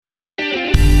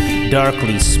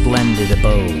Darkly Splendid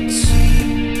Abodes,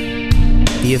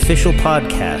 the official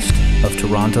podcast of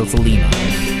Toronto Thelema.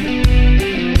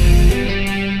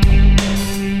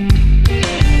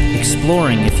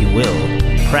 Exploring, if you will,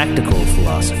 practical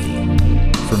philosophy,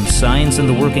 from science and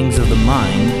the workings of the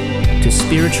mind to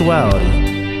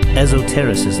spirituality,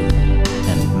 esotericism,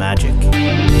 and magic.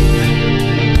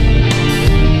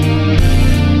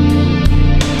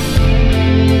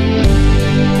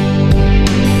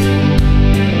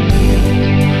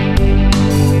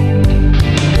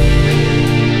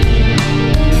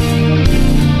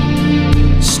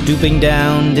 Stooping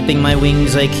down, dipping my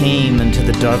wings, I came into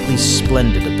the darkly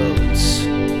splendid abodes.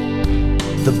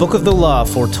 The book of the law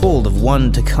foretold of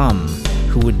one to come,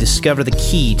 who would discover the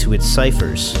key to its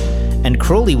ciphers, and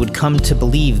Crowley would come to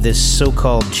believe this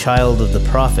so-called child of the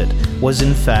prophet was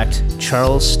in fact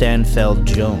Charles Stansfeld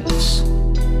Jones.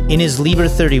 In his Liber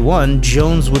 31,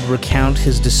 Jones would recount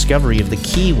his discovery of the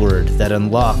key word that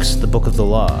unlocks the book of the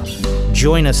law.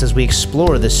 Join us as we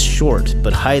explore this short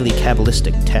but highly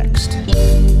Kabbalistic text.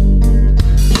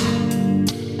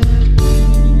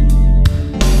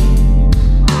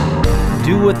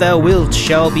 Do what thou wilt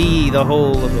shall be the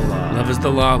whole of the law. Love is the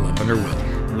law, love under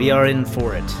will. We are in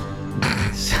for it.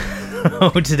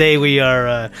 So today we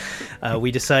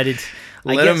decided...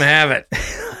 Let him have it.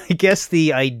 I guess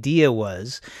the idea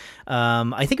was,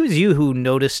 I think it was you who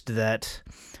noticed that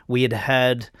we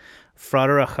had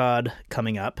Frater Achad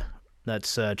coming up.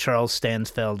 That's Charles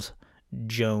Stansfeld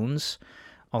Jones,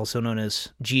 also known as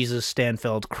Jesus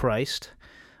Stansfeld Christ.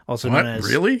 Also known as...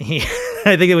 Really?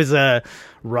 I think it was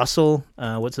Russell,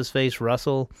 what's his face?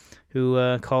 Russell,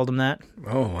 who called him that.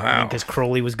 Oh, wow. Because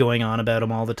Crowley was going on about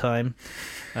him all the time.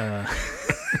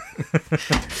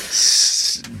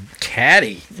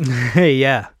 Catty.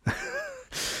 Yeah.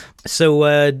 So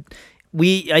I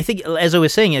think, as I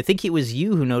was saying, I think it was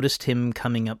you who noticed him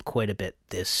coming up quite a bit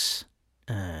this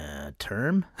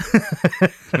term.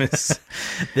 this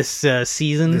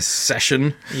season. This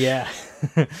session. Yeah.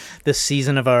 This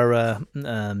season of our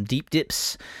deep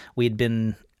dips, we had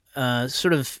been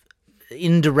sort of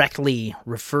indirectly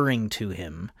referring to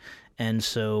him. And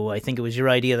so I think it was your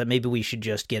idea that maybe we should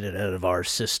just get it out of our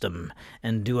system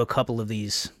and do a couple of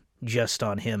these just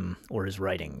on him or his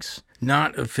writings.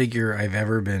 Not a figure I've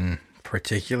ever been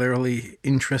particularly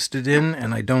interested in,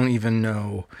 and I don't even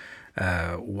know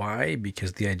why,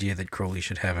 because the idea that Crowley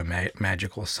should have a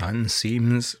magical son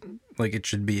seems like it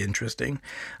should be interesting.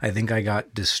 I think I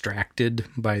got distracted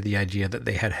by the idea that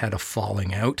they had a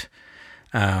falling out.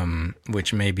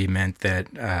 Which maybe meant that,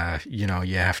 you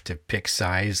have to pick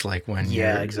sides, like when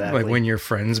exactly. Like when your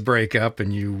friends break up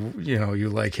and you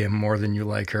like him more than you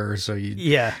like her. So you,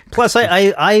 yeah. Plus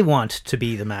I want to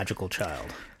be the magical child.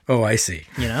 Oh, I see.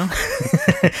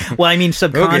 Well, I mean,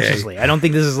 subconsciously. Okay. I don't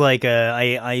think this is like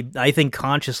I think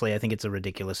consciously, I think it's a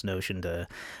ridiculous notion to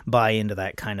buy into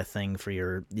that kind of thing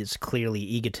it's clearly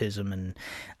egotism and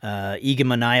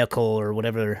egomaniacal or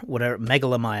whatever,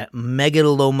 megalomaniacal.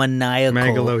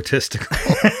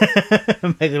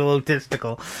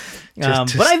 Megalotistical.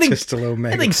 But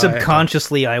I think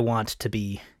subconsciously I want to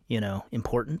be,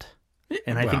 important.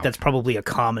 And I think that's probably a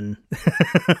common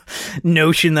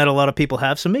notion that a lot of people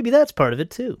have. So maybe that's part of it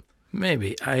too.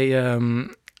 Maybe.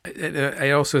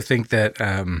 I also think that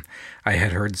I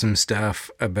had heard some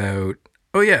stuff about,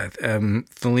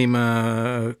 Thelema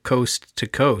Coast to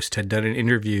Coast had done an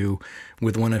interview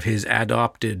with one of his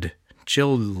adopted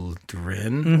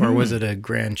children, or was it a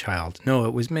grandchild? No,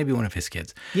 it was maybe one of his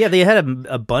kids. Yeah, they had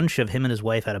a bunch of, him and his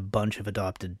wife had a bunch of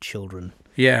adopted children.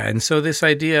 Yeah, and so this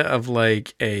idea of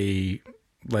like a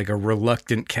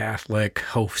reluctant Catholic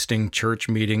hosting church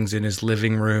meetings in his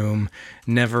living room,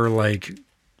 never like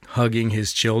hugging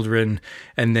his children,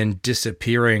 and then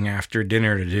disappearing after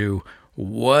dinner to do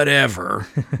whatever,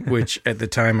 which at the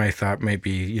time I thought might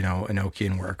be,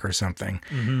 Enochian work or something.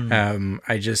 Mm-hmm.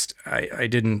 I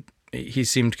didn't, he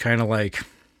seemed kind of like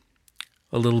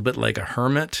a little bit like a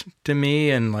hermit to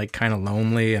me and like kind of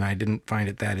lonely, and I didn't find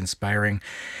it that inspiring.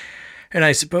 And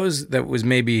I suppose that was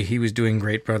maybe he was doing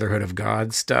Great Brotherhood of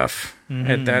God stuff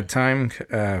at that time,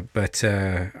 but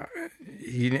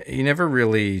he never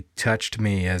really touched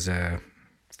me as a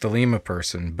Thelema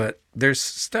person. But there's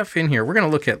stuff in here. We're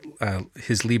going to look at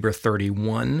his Liber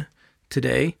 31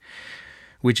 today,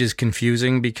 which is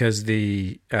confusing because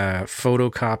the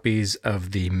photocopies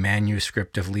of the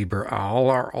manuscript of Liber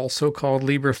Al are also called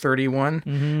Liber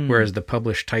 31, whereas the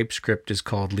published typescript is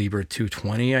called Liber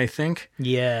 220, I think.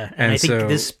 Yeah, and I think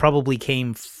this probably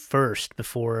came first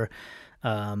before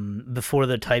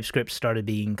the typescript started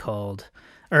being called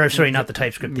Or, sorry, not the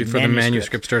typescript. Before the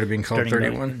manuscript started being called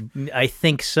 31? I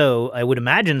think so. I would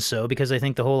imagine so, because I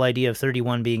think the whole idea of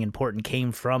 31 being important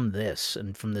came from this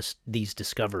and from these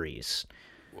discoveries.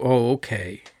 Oh,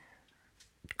 okay.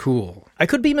 Cool. I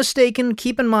could be mistaken.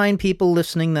 Keep in mind, people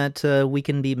listening, that we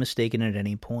can be mistaken at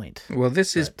any point. Well,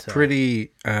 this is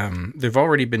pretty... there've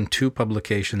already been 2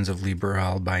 publications of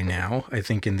Liberal by now, I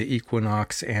think in the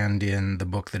Equinox and in the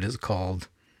book that is called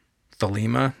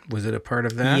Thelema. Was it a part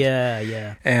of that?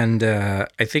 Yeah. And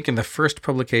I think in the first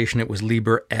publication it was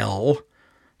Liber L,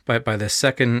 but by the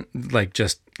second, like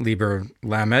just Liber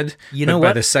Lamed.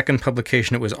 By the second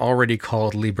publication it was already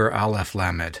called Liber Aleph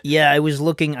Lamed. Yeah, I was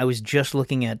just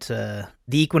looking at the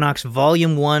Equinox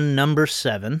Volume 1, Number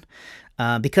 7,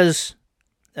 because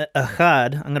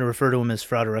Achad, I'm going to refer to him as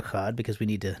Frater Achad because we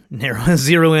need to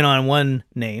zero in on one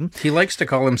name. He likes to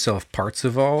call himself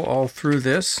Parzival all through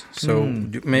this, so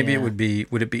maybe would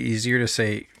it be easier to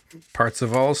say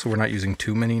Parzival so we're not using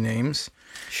too many names?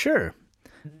 Sure.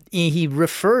 He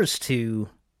refers to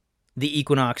the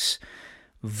Equinox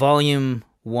Volume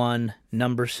 1,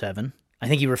 Number 7. I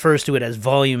think he refers to it as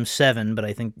Volume 7, but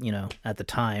I think, at the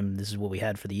time, this is what we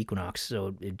had for the Equinox,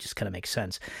 so it just kind of makes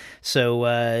sense. So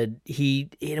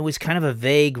it was kind of a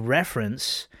vague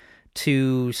reference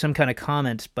to some kind of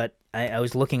comment, but I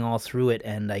was looking all through it,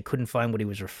 and I couldn't find what he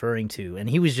was referring to. And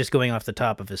he was just going off the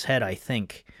top of his head, I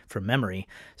think, from memory,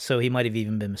 so he might have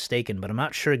even been mistaken, but I'm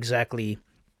not sure exactly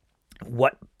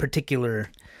what particular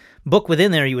book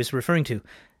within there he was referring to.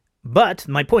 But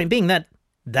my point being that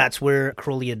that's where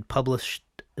Crowley had published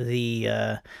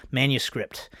the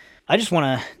manuscript. I just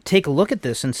want to take a look at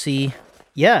this and see,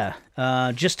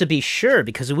 just to be sure,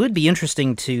 because it would be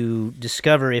interesting to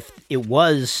discover if it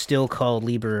was still called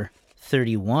Liber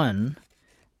 31,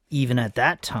 even at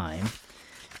that time,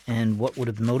 and what would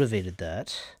have motivated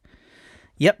that.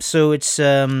 Yep, so it's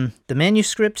the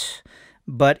manuscript,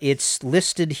 but it's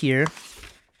listed here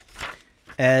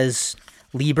as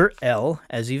Liber L,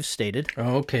 as you've stated.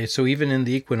 Oh, okay. So even in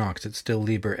the Equinox, it's still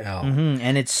Liber L. Mm-hmm.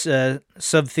 And it's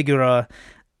Subfigura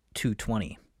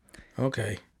 220.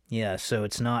 Okay. Yeah, so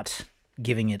it's not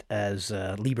giving it as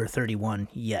Liber 31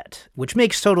 yet, which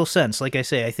makes total sense. Like I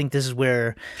say, I think this is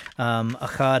where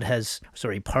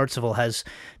Parzival has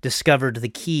discovered the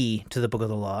key to the Book of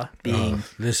the Law.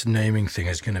 This naming thing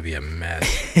is going to be a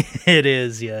mess. It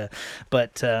is, yeah.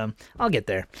 But I'll get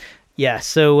there. Yeah,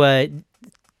 so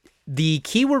the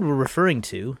keyword we're referring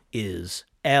to is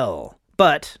L,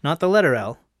 but not the letter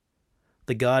L,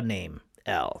 the god name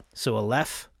L. So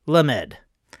Aleph Lamed.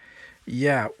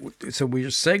 Yeah, so we're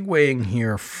segueing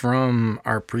here from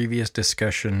our previous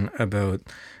discussion about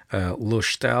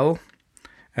Lushtel,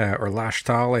 or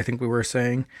Lashtal, I think we were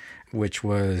saying, which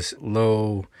was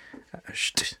Lo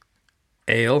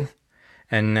Ale,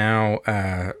 and now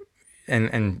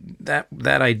and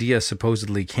that idea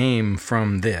supposedly came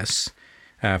from this,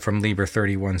 from Liber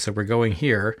 31. So we're going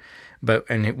here,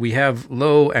 and we have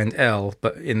Lo and El,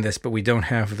 but we don't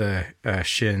have the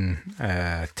Shin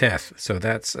Teth. So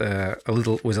that's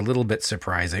was a little bit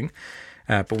surprising,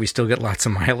 but we still get lots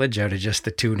of mileage out of just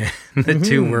the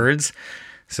two words.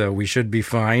 So we should be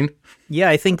fine. Yeah,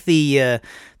 I think the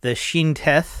Shin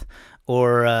Teth,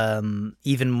 or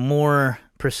even more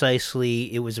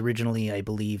precisely, it was originally, I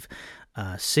believe,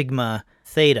 Sigma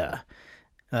Theta.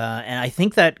 And I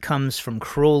think that comes from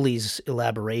Crowley's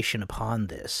elaboration upon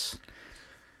this.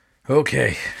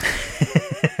 Okay.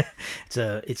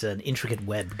 It's an intricate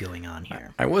web going on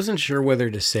here. I wasn't sure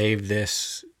whether to save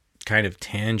this kind of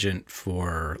tangent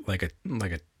for like a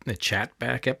chat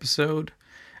back episode,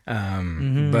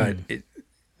 but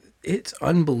it's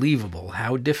unbelievable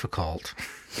how difficult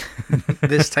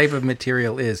this type of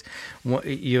material is.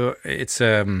 It's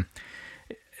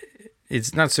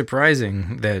not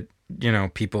surprising that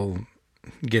people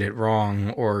get it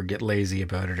wrong or get lazy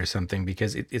about it or something,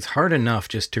 because it's hard enough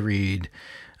just to read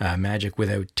Magic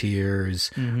Without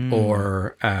Tears,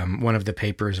 or one of the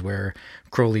papers where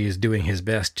Crowley is doing his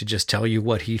best to just tell you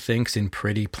what he thinks in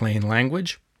pretty plain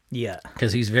language. Yeah.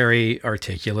 Because he's very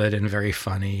articulate and very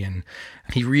funny, and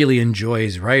he really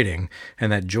enjoys writing,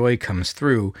 and that joy comes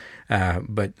through,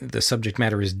 but the subject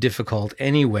matter is difficult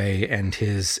anyway, and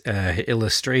his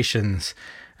illustrations...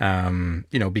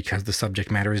 because the subject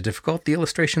matter is difficult, the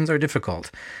illustrations are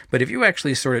difficult. But if you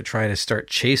actually sort of try to start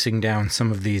chasing down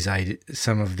some of these,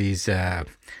 the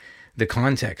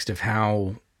context of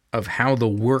how the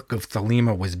work of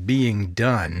Thelema was being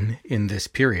done in this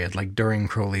period, like during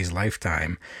Crowley's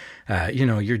lifetime,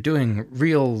 you're doing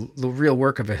the real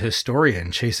work of a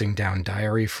historian, chasing down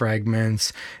diary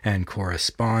fragments and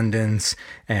correspondence,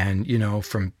 and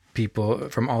from people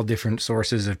from all different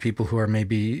sources of people who are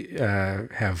maybe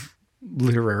have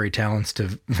literary talents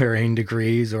to varying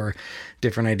degrees or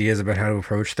different ideas about how to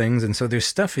approach things. And so there's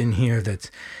stuff in here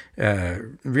that's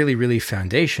really, really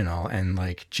foundational and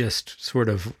like just sort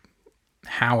of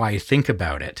how I think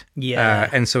about it. Yeah.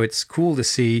 And so it's cool to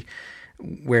see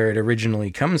where it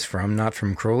originally comes from, not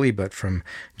from Crowley, but from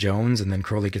Jones. And then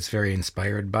Crowley gets very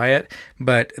inspired by it.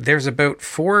 But there's about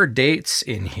 4 dates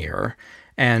in here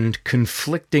and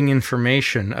conflicting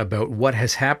information about what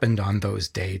has happened on those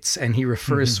dates. And he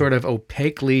refers sort of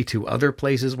opaquely to other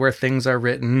places where things are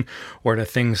written or to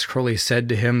things Crowley said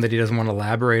to him that he doesn't want to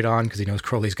elaborate on because he knows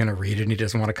Crowley's going to read it and he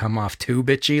doesn't want to come off too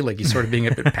bitchy, like he's sort of being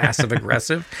a bit passive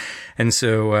aggressive. And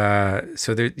so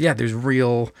there's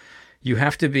real, you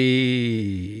have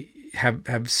to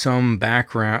have some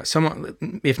background,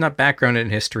 some, if not background in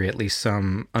history, at least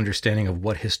some understanding of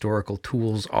what historical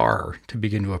tools are to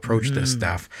begin to approach this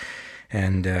stuff.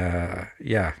 And I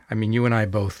mean, you and I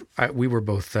both, we were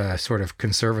both sort of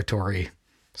conservatory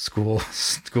school,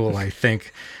 I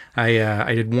think.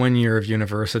 I did 1 year of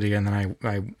university and then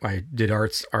I did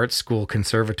art school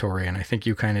conservatory, and I think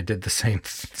you kind of did the same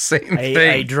thing.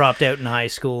 I dropped out in high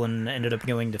school and ended up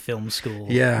going to film school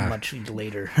much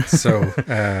later. So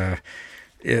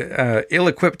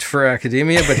ill-equipped for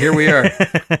academia, but here we are.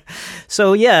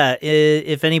 So yeah,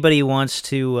 if anybody wants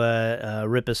to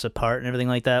rip us apart and everything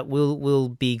like that, we'll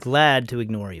be glad to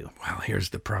ignore you. Well,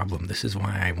 here's the problem. This is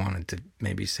why I wanted to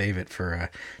maybe save it for a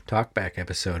talkback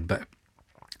episode, but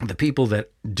the people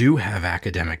that do have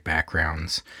academic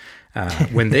backgrounds,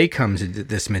 when they come to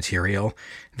this material,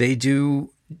 they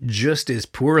do just as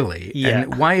poorly. Yeah.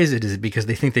 And why is it? Is it because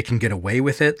they think they can get away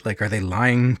with it? Like, are they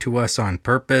lying to us on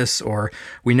purpose? Or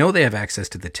we know they have access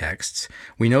to the texts.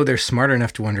 We know they're smart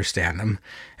enough to understand them,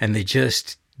 and they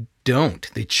just don't.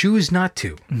 They choose not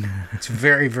to. It's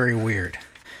very, very weird.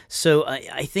 So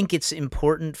I think it's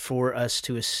important for us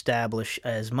to establish,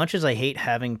 as much as I hate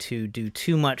having to do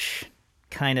too much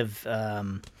kind of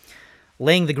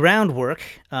laying the groundwork,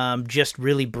 just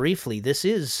really briefly, this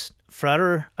is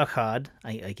Frater Achad.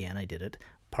 I did it.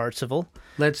 Parzival.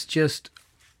 Let's just,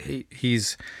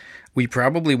 we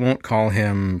probably won't call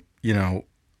him, Iovvoi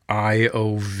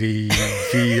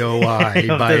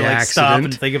by accident. Stop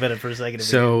and think about it for a second.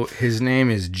 So his name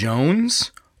is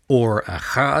Jones or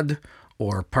Achad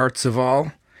or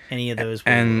Parzival. Any of those.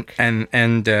 And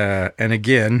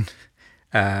again,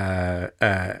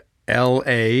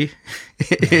 L-A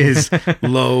is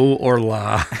low or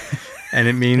la, and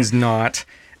it means not.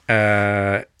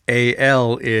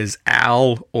 A-L is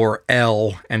al or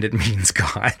L, and it means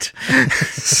God.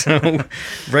 So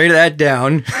write that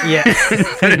down. Yeah.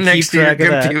 Put it next to your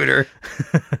computer.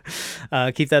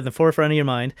 Keep that in the forefront of your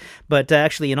mind. But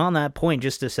actually, and on that point,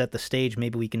 just to set the stage,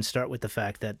 maybe we can start with the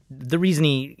fact that the reason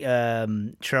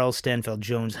Charles Stansfeld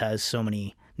Jones has so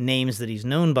many names that he's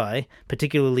known by,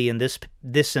 particularly in this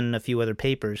and a few other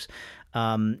papers,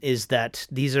 is that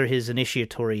these are his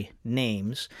initiatory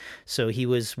names. So he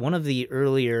was one of the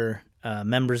earlier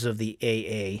members of the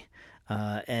AA,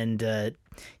 and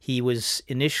he was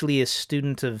initially a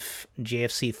student of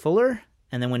JFC Fuller,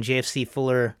 and then when JFC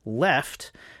Fuller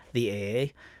left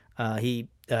the AA,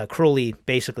 Crowley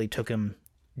basically took him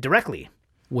directly.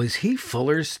 Was he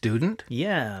Fuller's student?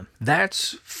 Yeah.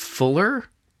 That's Fuller?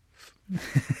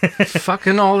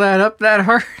 Fucking all that up that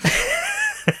hard?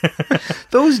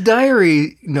 Those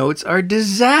diary notes are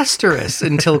disastrous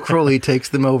until Crowley takes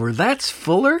them over. That's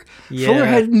Fuller? Yeah. Fuller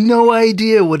had no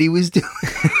idea what he was doing.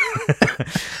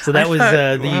 So that was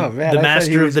the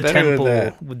master of the temple,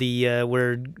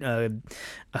 where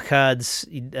Achad's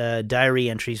diary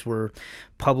entries were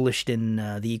published in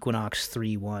the Equinox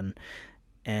 3:1,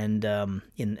 and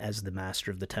as the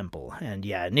master of the temple. And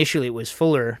yeah, initially it was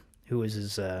Fuller who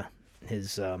was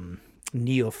his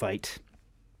neophyte.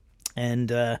 And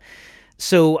from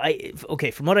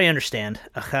what I understand,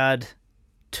 Achad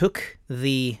took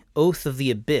the Oath of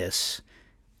the Abyss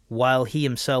while he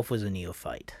himself was a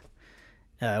neophyte,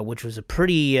 which was a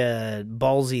pretty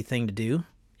ballsy thing to do.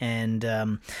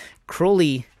 And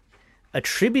Crowley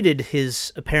attributed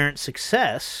his apparent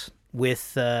success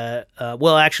with,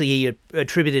 he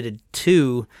attributed it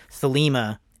to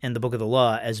Thelema and the Book of the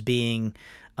Law as being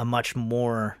a much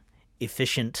more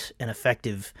efficient and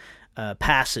effective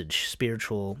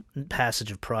spiritual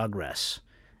passage of progress.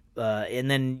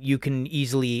 And then you can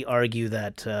easily argue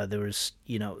that there was,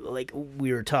 like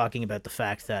we were talking about the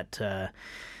fact that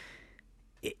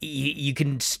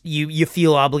you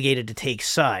feel obligated to take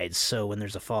sides. So when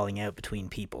there's a falling out between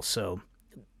people, so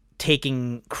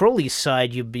taking Crowley's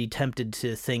side, you'd be tempted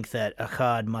to think that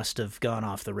Achad must have gone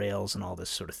off the rails and all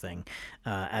this sort of thing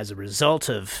as a result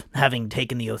of having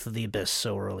taken the Oath of the Abyss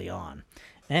so early on.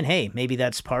 And hey, maybe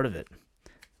that's part of it.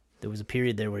 There was a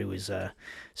period there where he was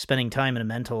spending time in a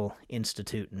mental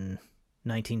institute in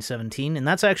 1917, and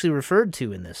that's actually referred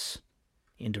to in this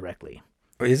indirectly.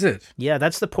 Is it? Yeah,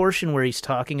 that's the portion where he's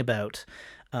talking about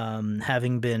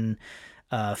having been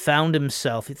found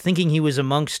himself, thinking he was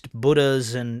amongst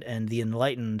Buddhas and the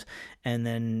enlightened, and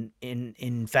then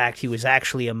in fact he was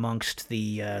actually amongst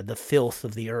the filth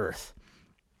of the earth.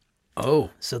 Oh.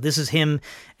 So this is him,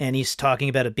 and he's talking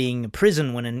about it being a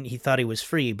prison when he thought he was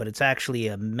free, but it's actually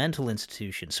a mental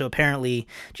institution. So apparently,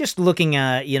 just looking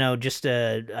at,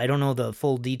 I don't know the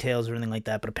full details or anything like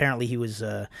that, but apparently he was,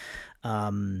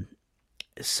 some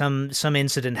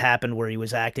incident happened where he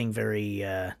was acting very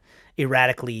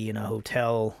erratically in a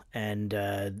hotel, and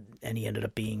he ended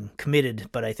up being committed.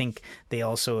 But I think they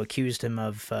also accused him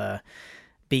of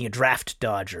being a draft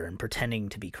dodger and pretending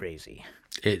to be crazy.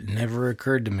 It never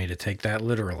occurred to me to take that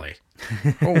literally.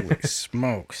 Holy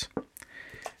smokes.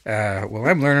 Well,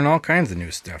 I'm learning all kinds of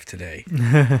new stuff today.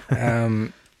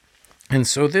 And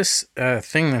so this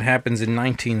thing that happens in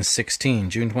 1916,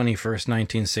 June 21st,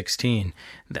 1916,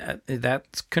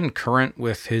 that's concurrent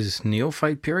with his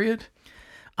neophyte period?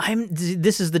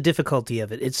 This is the difficulty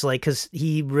of it. It's like, because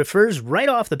he refers right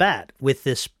off the bat with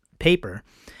this paper.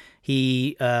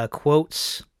 He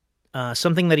quotes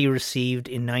something that he received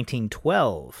in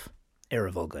 1912,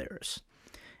 Era Vulgaris.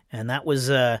 And that was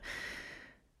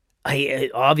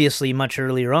obviously much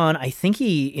earlier on. I think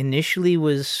he initially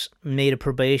was made a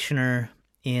probationer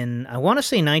in, I want to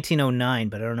say 1909,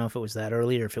 but I don't know if it was that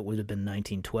early or if it would have been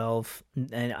 1912.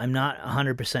 And I'm not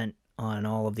 100% on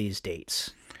all of these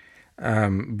dates.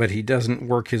 But he doesn't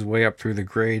work his way up through the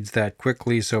grades that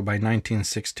quickly, so by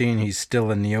 1916 he's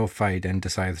still a neophyte and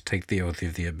decides to take the Oath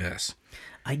of the Abyss.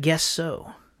 I guess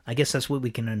so. I guess that's what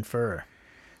we can infer.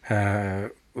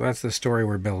 That's the story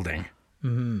we're building.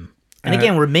 Mm-hmm. And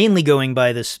again, we're mainly going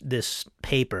by this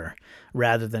paper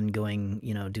rather than going,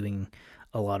 doing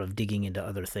a lot of digging into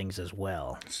other things as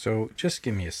well. So just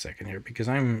give me a second here, because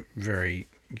I'm very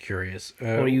curious.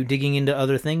 Are you digging into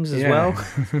other things as well?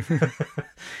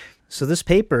 So this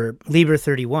paper, Liber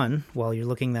 31, while you're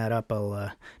looking that up,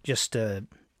 I'll just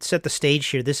set the stage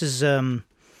here. This is,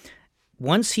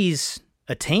 once he's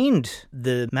attained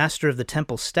the Master of the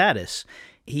Temple status,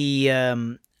 he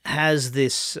has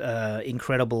this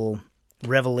incredible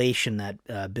revelation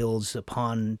that builds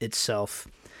upon itself,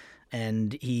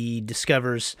 and he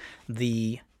discovers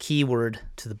the keyword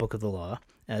to the Book of the Law,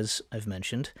 as I've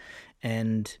mentioned,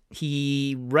 and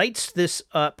he writes this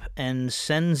up and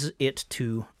sends it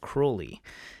to Crowley.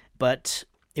 But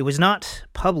it was not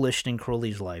published in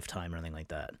Crowley's lifetime or anything like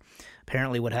that.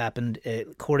 Apparently what happened,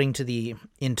 according to the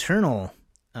internal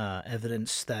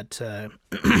evidence that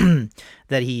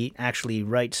that he actually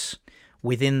writes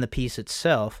within the piece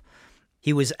itself,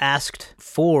 he was asked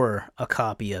for a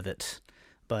copy of it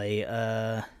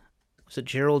by, was it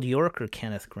Gerald York or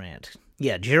Kenneth Grant?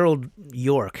 Yeah, Gerald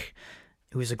York,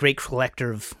 who was a great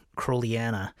collector of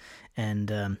Crowleyana,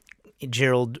 and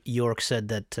Gerald York said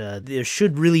that there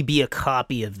should really be a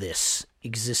copy of this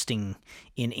existing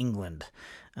in England.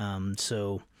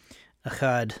 So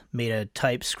Achad made a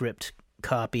typescript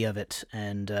copy of it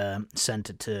and sent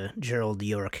it to Gerald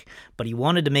York, but he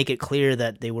wanted to make it clear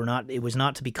that it was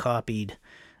not to be copied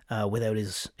without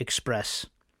his express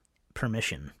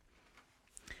permission.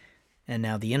 And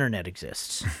now the internet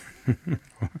exists.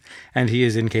 And he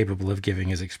is incapable of giving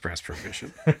his express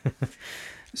permission.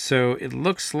 So it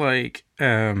looks like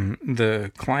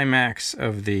the climax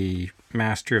of the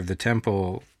Master of the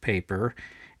Temple paper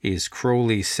is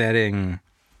Crowley setting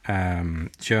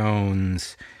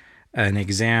Jones an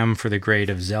exam for the grade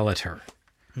of Zealoter.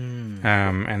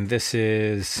 And this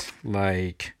is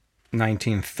like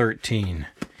 1913.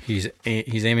 He's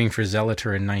aiming for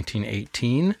Zealoter in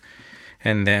 1918.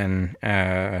 And then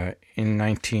in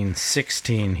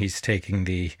 1916, he's taking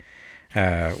the,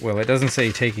 it doesn't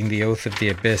say taking the Oath of the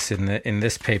Abyss in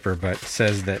this paper, but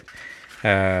says that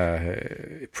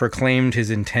proclaimed his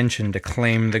intention to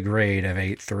claim the grade of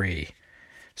 8.3.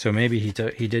 So maybe he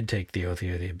did take the Oath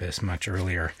of the Abyss much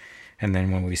earlier. And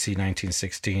then when we see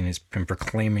 1916, he's been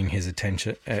proclaiming his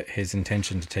intention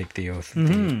to take the Oath.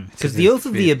 Because the Oath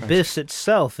of the Abyss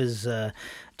itself is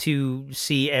to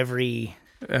see every...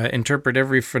 interpret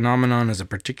every phenomenon as a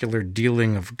particular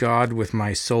dealing of God with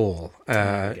my soul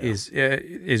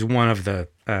is one of the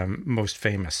most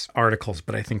famous articles,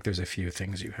 but I think there's a few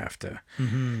things you have to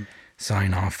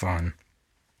sign off on.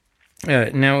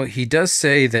 Now, he does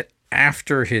say that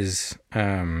after his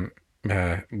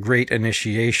great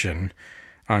initiation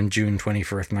on June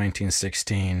 21st,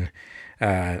 1916,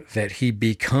 that he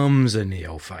becomes a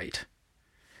neophyte,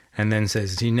 and then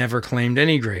says he never claimed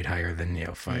any grade higher than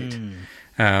neophyte.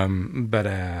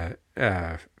 But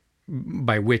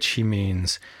by which he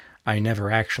means I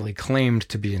never actually claimed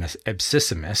to be an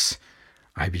ipsissimus.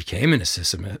 I became an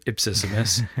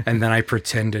ipsissimus, and then I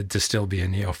pretended to still be a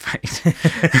neophyte.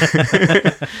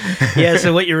 Yeah,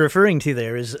 so what you're referring to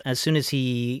there is as soon as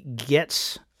he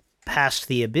gets past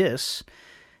the abyss,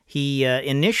 he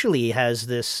initially has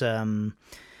this...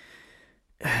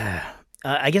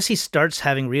 I guess he starts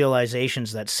having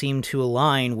realizations that seem to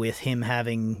align with him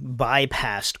having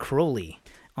bypassed Crowley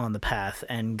on the path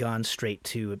and gone straight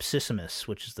to ipsissimus,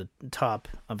 which is the top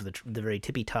of the very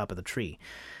tippy top of the tree.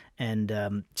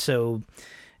 And so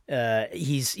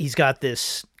he's got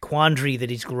this quandary that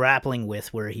he's grappling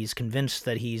with, where he's convinced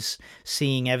that he's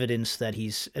seeing evidence that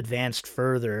he's advanced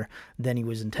further than he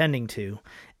was intending to.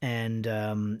 And,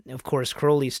 of course,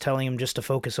 Crowley's telling him just to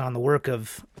focus on the work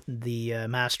of the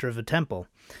master of a temple.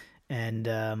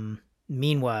 And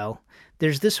meanwhile,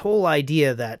 there's this whole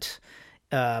idea that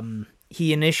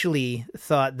he initially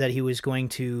thought that he was going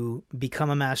to become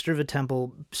a master of a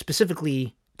temple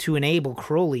specifically to enable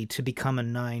Crowley to become a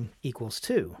 9 =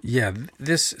 2. Yeah,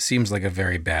 this seems like a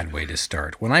very bad way to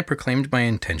start. When I proclaimed my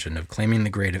intention of claiming the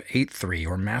grade of 8-3,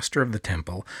 or Master of the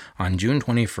Temple, on June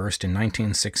 21st in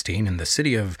 1916 in the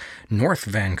city of North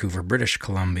Vancouver, British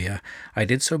Columbia, I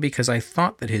did so because I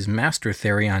thought that his master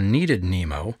Therion needed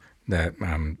Nemo,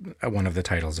 one of the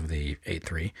titles of the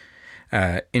 8-3,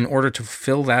 in order to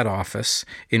fill that office,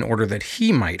 in order that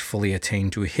he might fully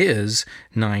attain to his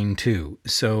 9-2.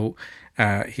 So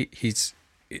he's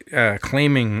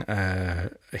claiming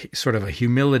sort of a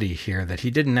humility here, that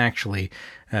he didn't actually,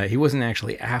 he wasn't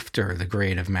actually after the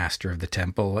grade of Master of the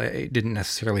Temple. He didn't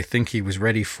necessarily think he was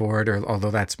ready for it, or although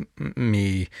that's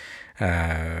me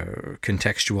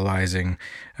contextualizing.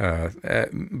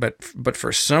 But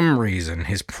for some reason,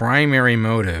 his primary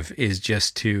motive is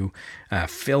just to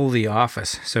fill the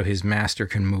office so his master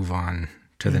can move on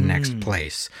to the next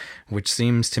place, which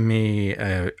seems to me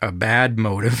a bad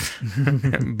motive,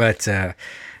 but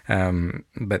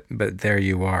there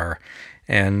you are,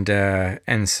 and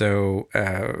so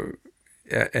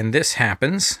this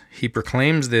happens. He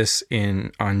proclaims this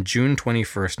on June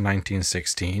 21st,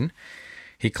 1916.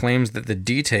 He claims that the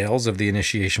details of the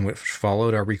initiation which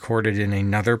followed are recorded in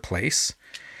another place,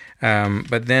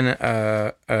 but then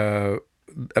a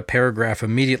paragraph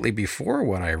immediately before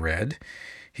what I read,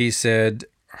 he said,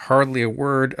 hardly a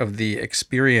word of the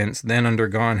experience then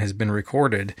undergone has been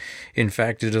recorded. In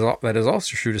fact, that is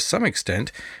also true to some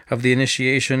extent of the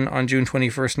initiation on June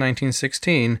 21st,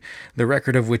 1916, the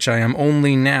record of which I am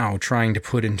only now trying to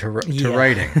put into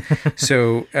writing.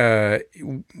 So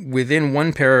within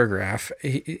one paragraph,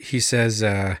 he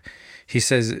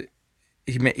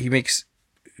makes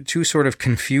two sort of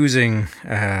confusing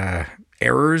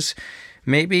errors,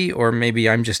 maybe, or maybe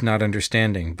I'm just not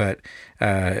understanding. But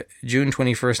June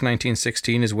 21st,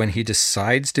 1916 is when he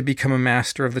decides to become a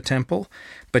master of the temple.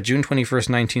 But June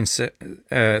 21st,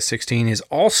 1916 is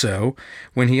also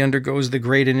when he undergoes the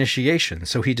great initiation.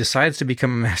 So he decides to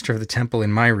become a master of the temple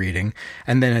in my reading,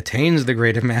 and then attains the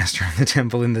grade of master of the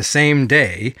temple in the same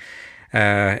day.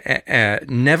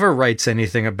 Never writes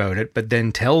anything about it, but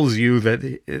then tells you that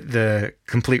the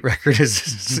complete record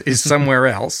is somewhere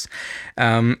else.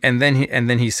 And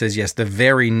then he says, yes, the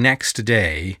very next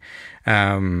day,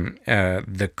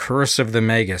 the curse of the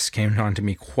Magus came onto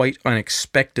me quite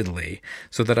unexpectedly,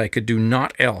 so that I could do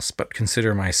naught else but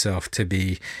consider myself to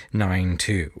be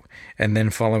 9-2. And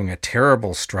then following a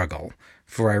terrible struggle,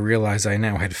 for I realize I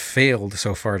now had failed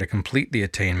so far to complete the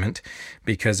attainment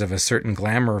because of a certain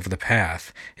glamour of the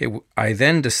path, I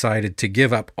then decided to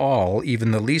give up all,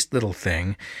 even the least little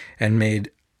thing, and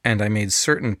I made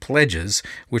certain pledges,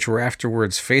 which were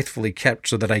afterwards faithfully kept,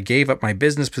 so that I gave up my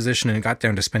business position and got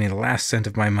down to spending the last cent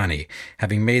of my money.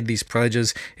 Having made these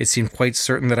pledges, it seemed quite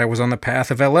certain that I was on the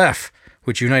path of LF,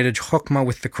 which united Chokmah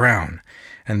with the crown,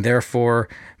 and therefore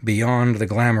beyond the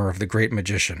glamour of the great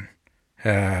magician.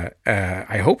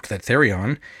 I hoped that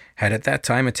Therion had at that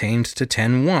time attained to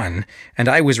 10-1, and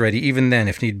I was ready even then,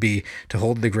 if need be, to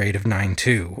hold the grade of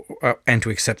 9-2, and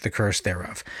to accept the curse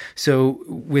thereof. So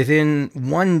within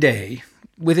one day,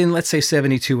 within, let's say,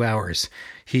 72 hours,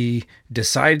 he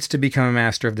decides to become a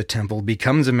master of the temple,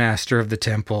 becomes a master of the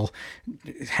temple,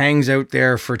 hangs out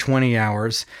there for 20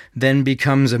 hours, then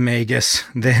becomes a magus,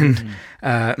 then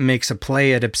makes a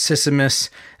play at Ipsissimus,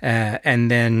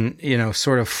 and then,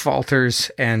 sort of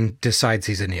falters and decides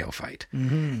he's a neophyte.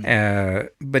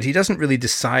 But he doesn't really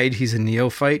decide he's a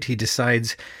neophyte. He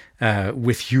decides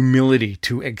with humility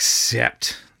to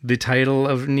accept the title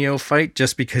of neophyte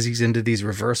just because he's into these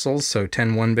reversals. So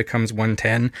 10-1 becomes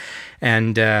 110,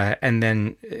 and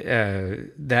then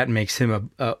that makes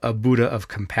him a Buddha of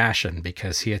compassion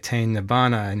because he attained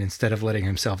Nibbana, and instead of letting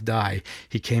himself die,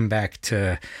 he came back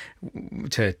to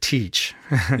teach.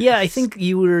 Yeah, I think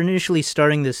you were initially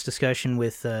starting this discussion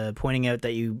with pointing out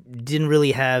that you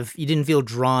didn't feel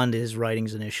drawn to his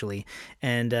writings initially.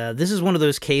 And this is one of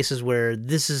those cases where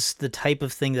this is the type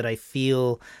of thing that I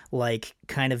feel like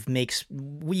kind of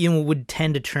would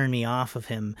tend to turn me off of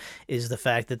him, is the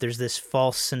fact that there's this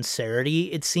false sincerity,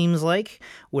 it seems like,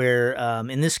 where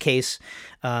in this case,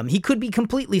 he could be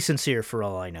completely sincere for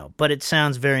all I know, but it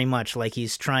sounds very much like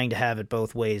he's trying to have it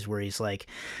both ways, where he's like,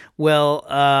 well,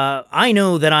 I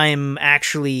know that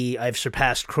I've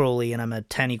surpassed Crowley and I'm a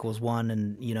 10 = 1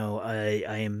 and,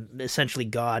 I am essentially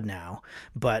God now,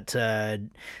 but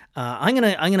I'm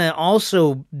gonna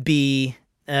also be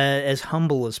as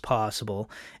humble as possible.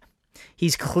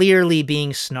 He's clearly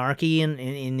being snarky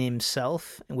in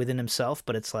himself, within himself,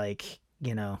 but it's like,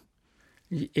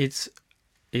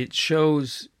 It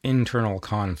shows internal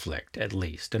conflict, at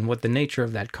least. And what the nature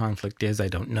of that conflict is, I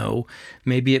don't know.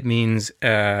 Maybe it means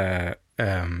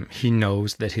he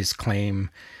knows that his claims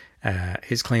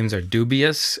are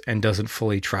dubious and doesn't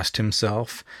fully trust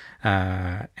himself,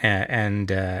 and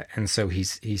so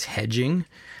he's hedging.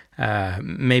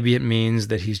 Maybe it means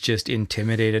that he's just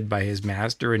intimidated by his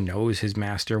master and knows his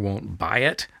master won't buy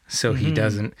it, so he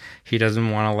doesn't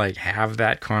want to have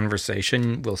that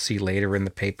conversation. We'll see later in the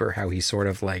paper how he sort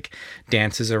of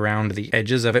dances around the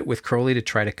edges of it with Crowley to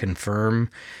try to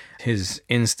confirm his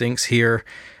instincts here.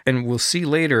 And we'll see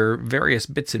later various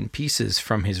bits and pieces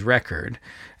from his record,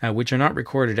 which are not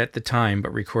recorded at the time,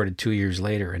 but recorded 2 years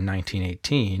later in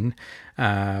 1918,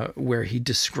 where he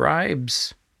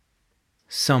describes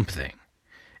something.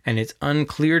 And it's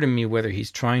unclear to me whether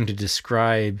he's trying to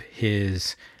describe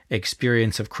his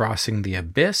experience of crossing the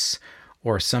abyss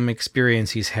or some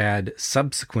experience he's had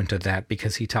subsequent to that,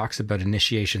 because he talks about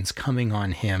initiations coming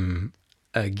on him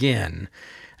again,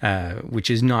 which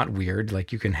is not weird.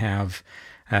 You can have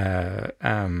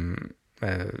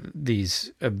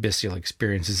these abyssal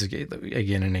experiences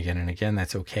again and again and again.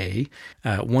 That's okay.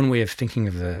 One way of thinking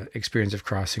of the experience of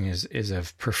crossing is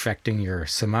of perfecting your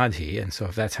samadhi. And so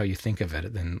if that's how you think of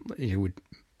it, then you would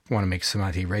want to make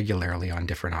samadhi regularly on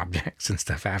different objects and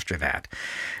stuff after that.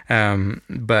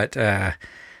 But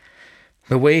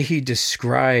the way he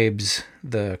describes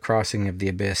the crossing of the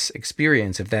abyss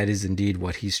experience, if that is indeed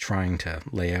what he's trying to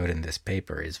lay out in this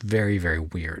paper, is very, very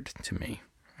weird to me.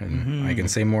 And I can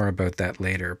say more about that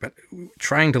later, but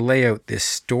trying to lay out this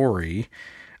story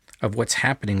of what's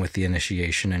happening with the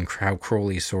initiation and how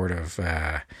Crowley sort of,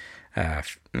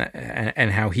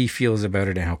 and how he feels about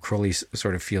it and how Crowley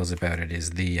sort of feels about it,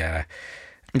 is the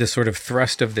sort of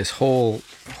thrust of this whole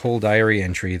diary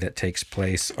entry that takes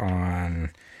place on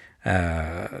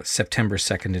September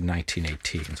 2nd in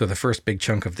 1918. So the first big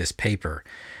chunk of this paper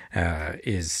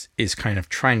is kind of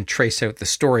trying to trace out the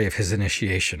story of his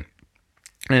initiation.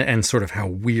 And sort of how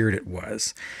weird it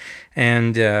was.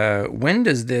 And when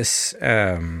is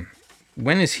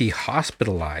he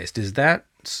hospitalized? Is that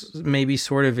maybe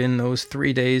sort of in those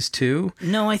 3 days too?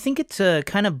 No, I think it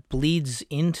kind of bleeds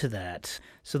into that.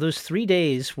 So those 3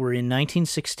 days were in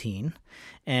 1916,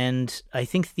 and I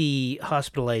think the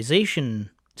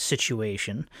hospitalization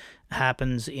situation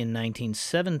happens in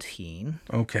 1917.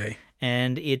 Okay.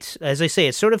 And it's, as I say,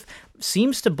 it sort of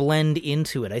seems to blend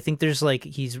into it. I think there's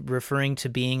he's referring to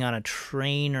being on a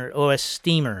train or a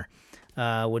steamer,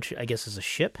 which I guess is a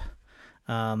ship.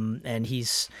 And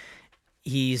he's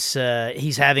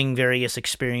having various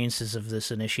experiences of this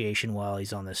initiation while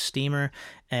he's on this steamer,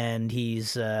 and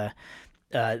he's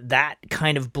that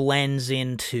kind of blends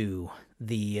into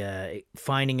the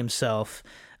finding himself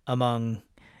among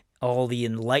all the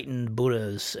enlightened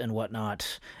Buddhas and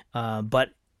whatnot, but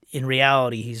in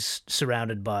reality, he's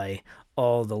surrounded by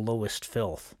all the lowest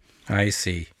filth. I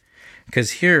see.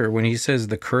 Because here, when he says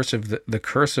the curse of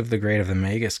the great of the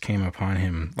Magus came upon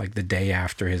him the day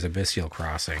after his abyssal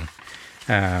crossing,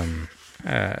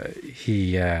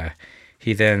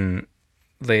 he then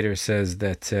later says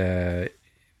that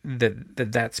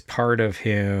that's part of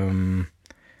him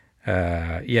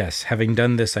Yes, having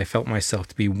done this, I felt myself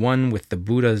to be one with the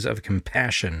Buddhas of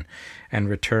compassion and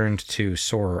returned to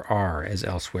Sorer R, as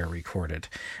elsewhere recorded.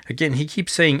 Again, he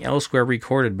keeps saying elsewhere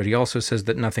recorded, but he also says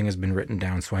that nothing has been written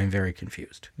down, so I'm very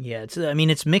confused. Yeah,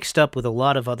 it's mixed up with a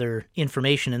lot of other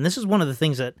information, and this is one of the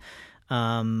things that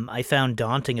I found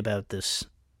daunting about this,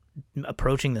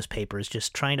 approaching this paper, is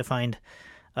just trying to find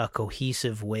a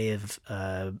cohesive way of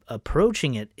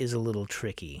approaching it is a little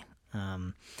tricky.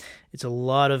 It's a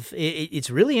lot of it's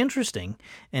really interesting,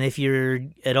 and if you're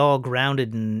at all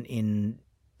grounded in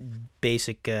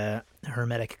basic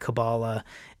Hermetic Kabbalah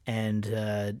and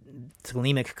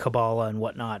Thelemic Kabbalah and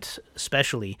whatnot,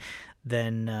 especially,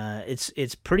 then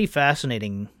it's pretty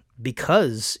fascinating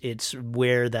because it's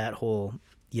where that whole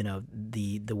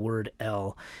the word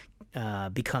El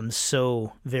becomes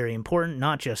so very important.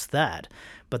 Not just that,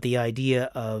 but the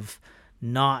idea of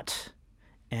not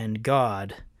and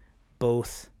God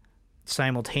both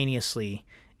simultaneously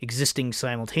existing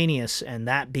simultaneous, and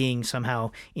that being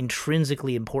somehow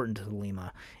intrinsically important to the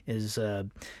Lema is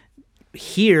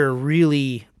here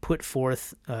really put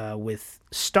forth with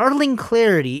startling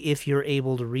clarity if you're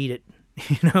able to read it,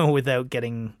 without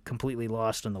getting completely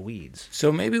lost in the weeds.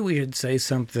 So maybe we should say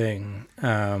something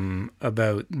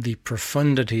about the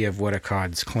profundity of what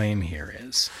Achad's claim here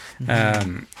is.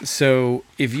 Mm-hmm. So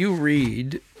if you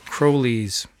read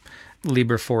Crowley's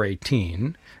Liber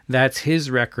 418, that's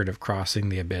his record of crossing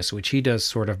the abyss, which he does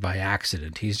sort of by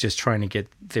accident. He's just trying to get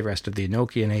the rest of the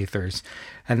Enochian aethers,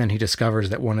 and then he discovers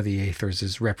that one of the aethers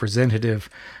is representative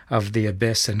of the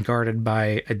abyss and guarded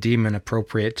by a demon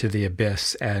appropriate to the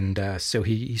abyss, and so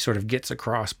he sort of gets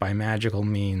across by magical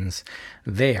means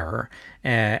there,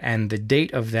 and the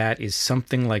date of that is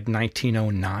something like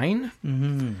 1909.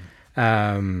 Mm-hmm.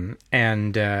 And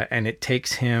it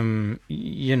takes him,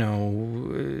 a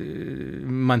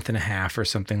month and a half or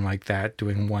something like that,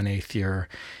 doing 1/8 year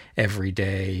every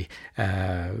day,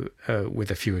 with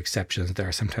a few exceptions. There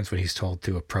are sometimes when he's told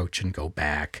to approach and go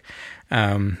back.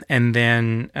 And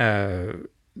then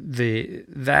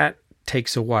that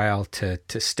takes a while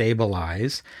to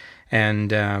stabilize,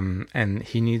 and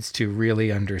he needs to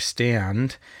really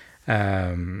understand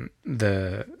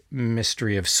the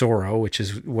mystery of sorrow, which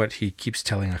is what he keeps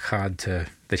telling Achad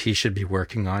that he should be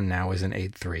working on now as an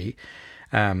 8-3.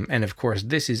 And of course,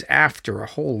 this is after a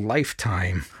whole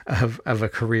lifetime of a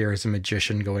career as a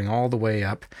magician, going all the way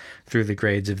up through the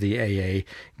grades of the AA,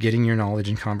 getting your knowledge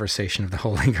and conversation of the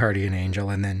Holy Guardian Angel,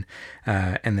 and then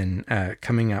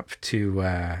coming up to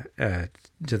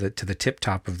the tip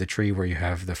top of the tree where you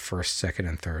have the first, second,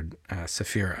 and third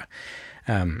Sephira.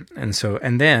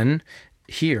 And then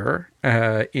here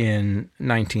in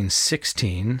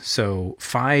 1916, so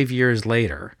 5 years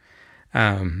later,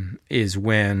 is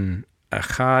when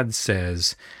Achad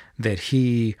says that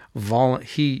he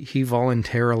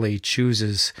voluntarily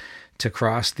chooses to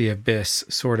cross the abyss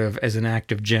sort of as an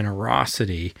act of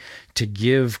generosity to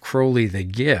give Crowley the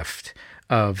gift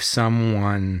of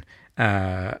someone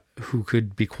who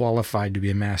could be qualified to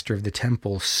be a master of the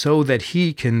temple, so that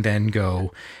he can then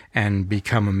go and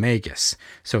become a magus.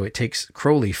 So it takes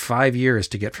Crowley 5 years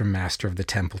to get from master of the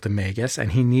temple to magus,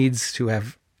 and he needs to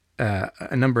have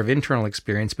a number of internal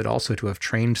experience, but also to have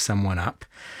trained someone up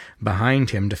behind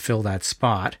him to fill that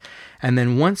spot. And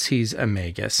then once he's a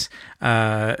magus,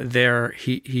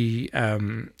 he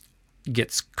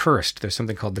gets cursed. There's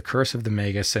something called the Curse of the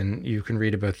Magus, and you can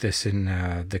read about this in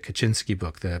the Kaczynski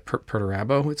book, the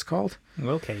Perturabo, it's called.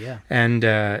 Okay, yeah. And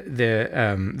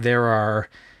there are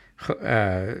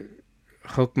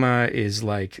Chokmah is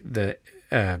like the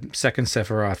second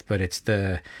Sephiroth, but it's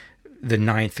the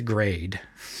ninth grade,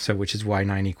 so which is why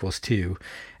 9 equals 2.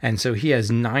 And so he has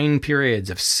 9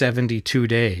 periods of 72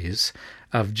 days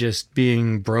of just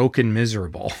being broke and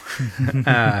miserable.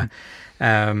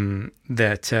 That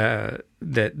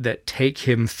take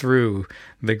him through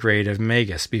the grade of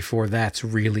Magus before that's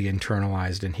really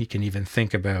internalized, and he can even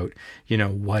think about,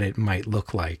 what it might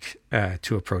look like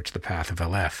to approach the path of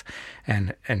Aleph.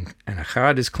 And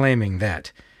Achad is claiming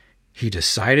that he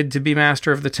decided to be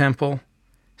master of the temple,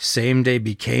 same day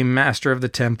became master of the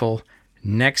temple,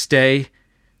 next day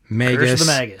Magus, Curse of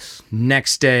the Magus,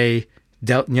 next day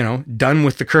done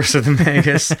with the Curse of the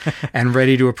Magus and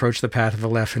ready to approach the path of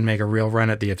Aleph and make a real run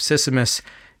at the Abscissimus.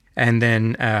 And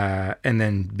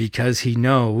then because he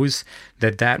knows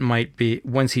that might be,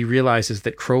 once he realizes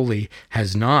that Crowley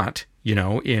has not,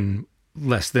 in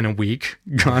less than a week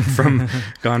gone from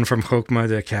Chokmah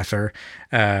to Kether,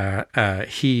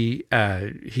 he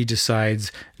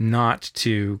decides not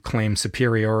to claim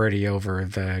superiority over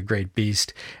the great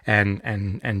beast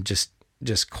and just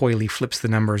just coyly flips the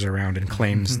numbers around and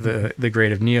claims the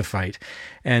grade of neophyte.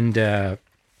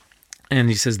 And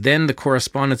he says, then the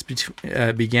correspondence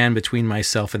began between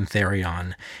myself and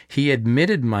Therion. He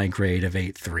admitted my grade of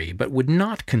 8.3, but would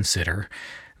not consider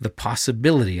the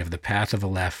possibility of the path of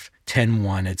Aleph,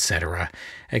 10.1, etc.,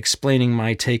 explaining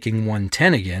my taking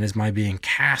 1.10 again as my being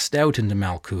cast out into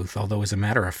Malkuth, although as a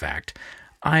matter of fact,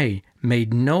 I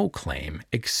made no claim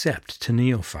except to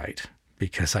neophyte.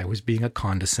 Because I was being a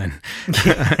condescend,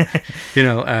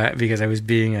 because I was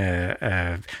being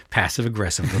a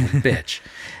passive-aggressive little bitch.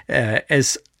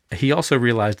 As he also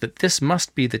realized that this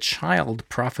must be the child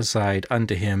prophesied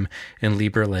unto him in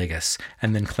Liber Legis,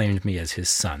 and then claimed me as his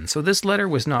son. So this letter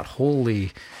was not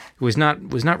wholly, was not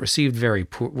received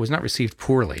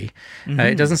poorly.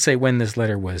 It doesn't say when this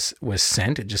letter was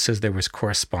sent. It just says there was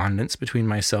correspondence between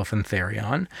myself and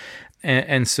Therion,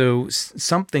 and so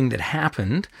something that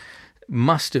happened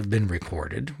must have been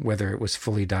recorded, whether it was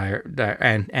fully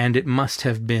and it must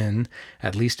have been,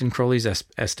 at least in Crowley's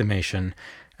estimation,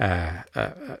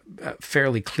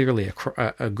 fairly clearly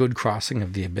a good crossing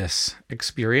of the abyss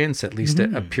experience, at least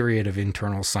a period of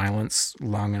internal silence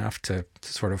long enough to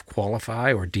sort of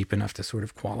qualify, or deep enough to sort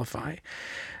of qualify.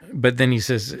 But then he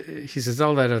says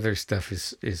all that other stuff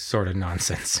is sort of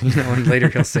nonsense, and later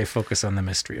he'll say focus on the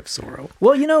mystery of sorrow.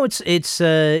 Well, it's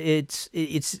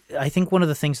I think one of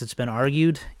the things that's been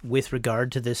argued with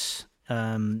regard to this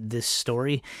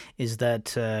story is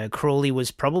that Crowley was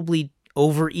probably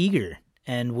overeager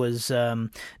and was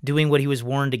doing what he was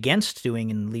warned against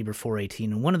doing in Liber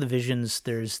 418. In one of the visions,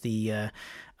 there's the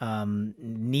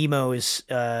Nemo is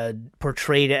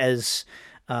portrayed as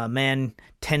a man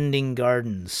tending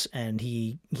gardens, and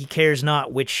he cares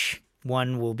not which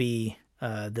one will be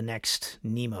the next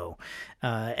Nemo.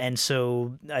 And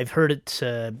so I've heard it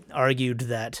argued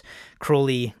that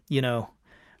Crowley,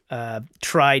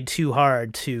 tried too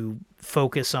hard to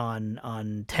focus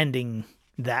on tending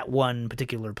that one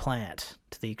particular plant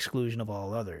to the exclusion of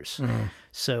all others.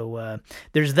 So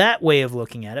there's that way of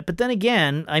looking at it. But then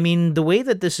again, I mean, the way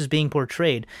that this is being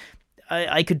portrayed,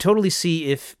 I could totally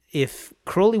see if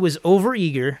Crowley was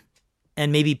overeager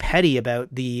and maybe petty about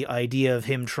the idea of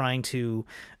him trying to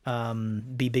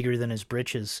be bigger than his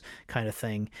britches kind of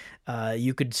thing.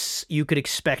 You could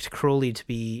expect Crowley to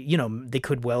be, they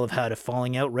could well have had a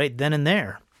falling out right then and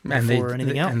there.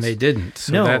 Anything else. And they didn't.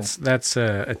 So no. That's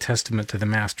a testament to the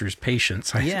master's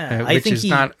patience, I which think is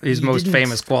not his most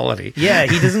famous quality. Yeah,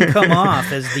 he doesn't come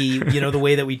off as the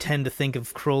way that we tend to think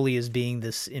of Crowley as being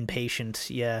this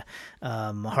impatient,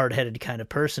 hard-headed kind of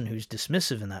person who's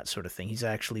dismissive and that sort of thing. He's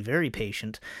actually very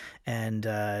patient and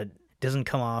doesn't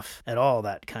come off at all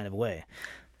that kind of way.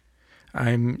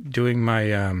 I'm doing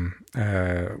my,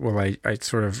 I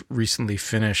sort of recently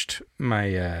finished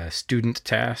my student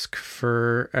task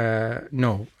for,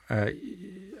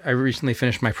 I recently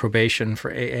finished my probation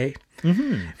for AA.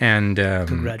 Mm-hmm. And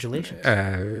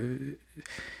congratulations.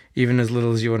 Even as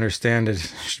little as you understand it, you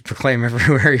should proclaim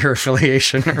everywhere your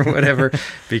affiliation or whatever,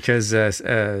 because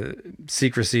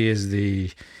secrecy is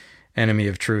the enemy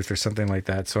of truth or something like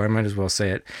that. So I might as well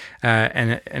say it.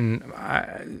 And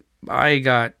I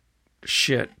got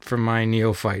shit from my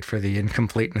neophyte for the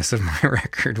incompleteness of my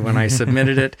record when I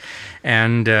submitted it,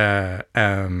 and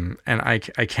I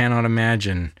cannot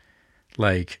imagine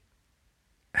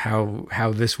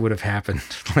how this would have happened,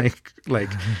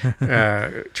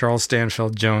 Charles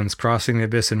Stansfeld Jones crossing the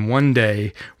abyss in one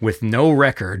day with no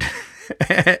record.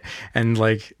 And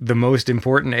the most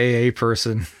important AA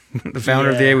person, the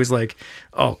founder of the AA, was like,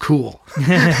 "Oh, cool."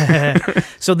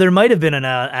 So there might have been an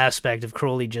aspect of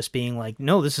Crowley just being like,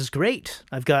 "No, this is great.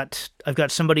 I've got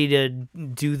somebody to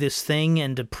do this thing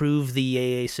and to prove the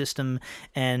AA system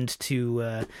and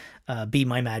to be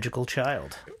my magical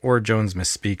child." Or Jones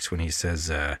misspeaks when he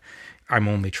says, "I'm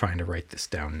only trying to write this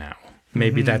down now."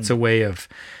 Maybe that's a way of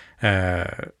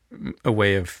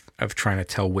trying to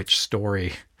tell which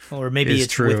story. Or maybe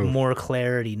it's true. With more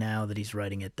clarity now that he's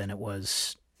writing it than it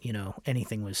was,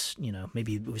 anything was,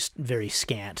 maybe it was very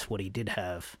scant what he did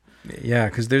have. Yeah,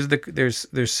 because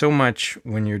there's so much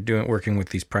when you're working with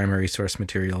these primary source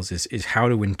materials is how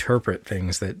to interpret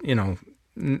things that,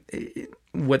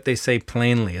 what they say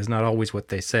plainly is not always what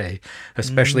they say,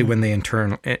 especially when they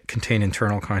contain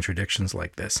internal contradictions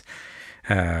like this.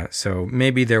 So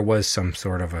maybe there was some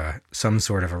sort of a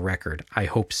record. I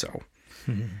hope so.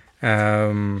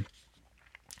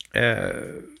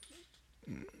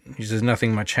 He says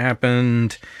nothing much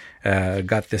happened.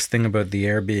 Got this thing about the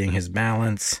air being his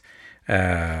balance. He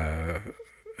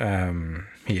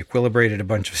equilibrated a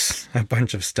bunch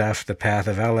of stuff. The path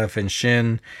of Aleph and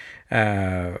Shin.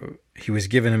 He was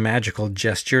given a magical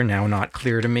gesture, now not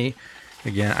clear to me.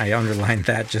 again, I underlined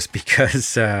that just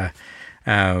because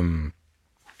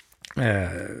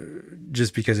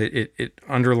it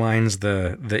underlines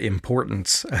the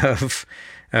importance of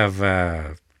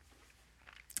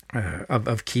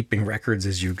keeping records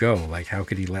as you go. Like, how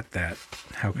could he let that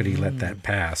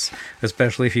pass?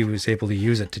 Especially if he was able to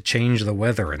use it to change the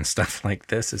weather and stuff like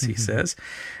this, as he says.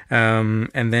 And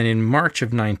then in March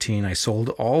of 19, I sold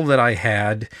all that I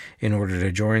had in order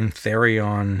to join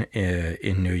Therion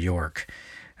in New York.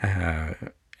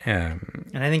 And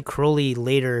I think Crowley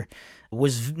later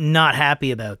was not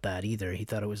happy about that either. He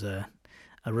thought it was a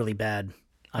really bad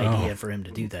idea for him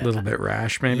to do that. A little bit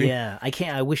rash, maybe? Yeah,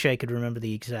 I wish I could remember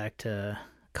the exact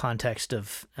context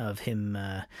of him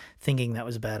thinking that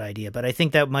was a bad idea. But I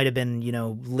think that might have been,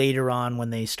 later on when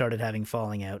they started having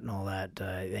falling out and all that.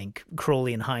 I think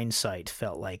Crowley, in hindsight,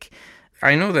 felt like...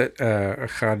 I know that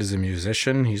Achad is a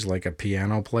musician. He's like a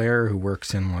piano player who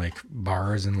works in like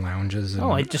bars and lounges. And,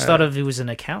 I just thought he was an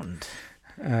accountant.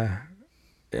 Am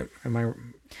I...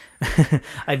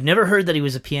 I've never heard that he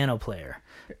was a piano player.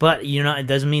 But it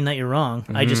doesn't mean that you're wrong.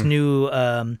 I just knew.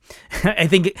 I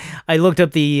think I looked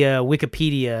up the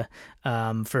Wikipedia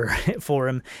for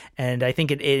him, and I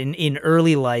think in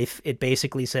early life it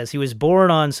basically says he was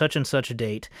born on such and such a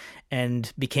date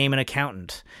and became an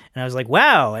accountant. And I was like,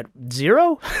 wow, at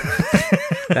 0?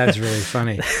 That's really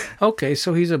funny. Okay,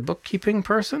 so he's a bookkeeping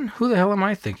person? Who the hell am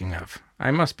I thinking of?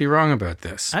 I must be wrong about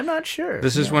this. I'm not sure.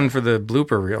 This is one for the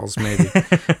blooper reels, maybe.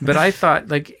 But I thought,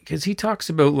 because he talks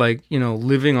about,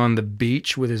 living on the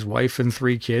beach with his wife and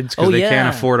 3 kids because they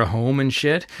can't afford a home and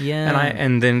shit. Yeah.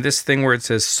 And then this thing where it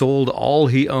says sold all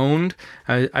he owned,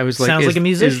 I was like, sounds like a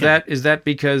musician. Is that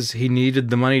because he needed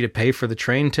the money to pay for the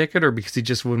train ticket, or because he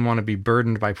just wouldn't want to be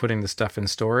burdened by putting the stuff in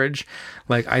storage?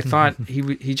 I thought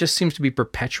he just seems to be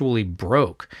perpetually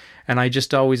broke. And I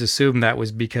just always assumed that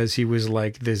was because he was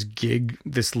like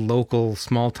this local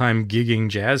small-time gigging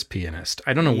jazz pianist.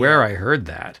 I don't know where I heard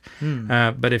that.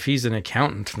 But if he's an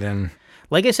accountant, then...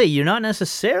 Like I say, you're not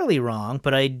necessarily wrong,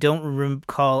 but I don't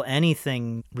recall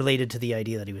anything related to the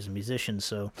idea that he was a musician,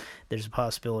 so there's a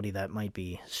possibility that might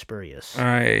be spurious.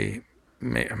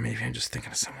 Maybe I'm just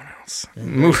thinking of someone else.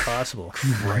 Very possible.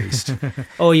 Christ.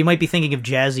 Oh, you might be thinking of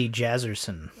Jazzy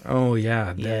Jazzerson. Oh,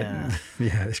 yeah. Yeah.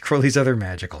 It's Crowley's other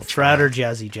magical. Frater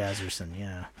Jazzy Jazzerson,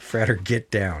 yeah. Frater,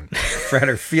 get down.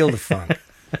 Frater, feel the funk.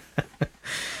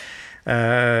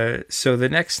 So the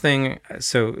next thing,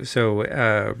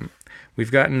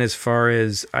 we've gotten as far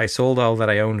as I sold all that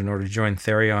I owned in order to join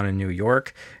Therion in New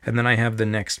York, and then I have the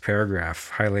next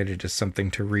paragraph highlighted as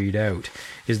something to read out.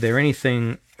 Is there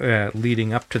anything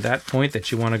leading up to that point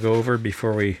that you want to go over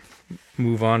before we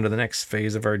move on to the next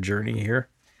phase of our journey here?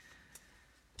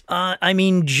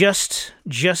 Just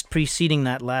preceding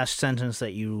that last sentence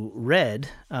that you read,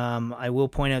 I will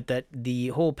point out that the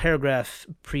whole paragraph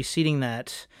preceding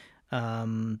that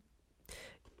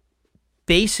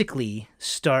basically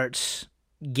starts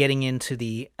getting into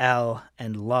the al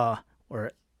and la,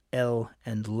 or el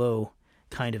and lo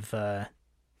kind of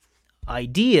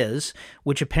ideas,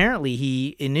 which apparently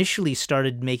he initially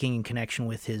started making in connection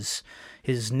with his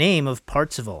name of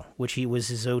Parzival, which was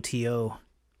his OTO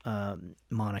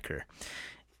moniker.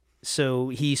 So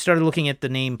he started looking at the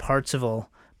name Parzival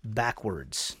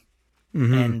backwards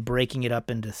and breaking it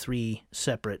up into 3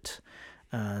 separate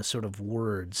sort of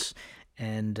words.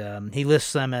 And he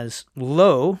lists them as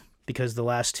lo, because the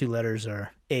last 2 letters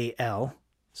are AL,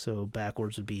 so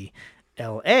backwards would be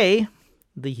LA,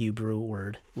 the Hebrew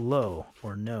word lo,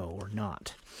 or no, or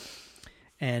not.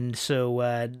 And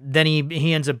so then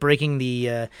he ends up breaking he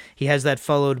has that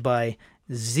followed by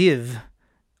ziv,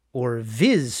 or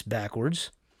viz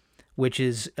backwards, which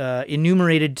is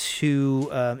enumerated to,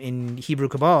 in Hebrew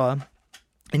Kabbalah,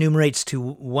 enumerates to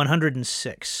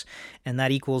 106, and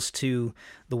that equals to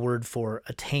the word for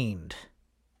attained.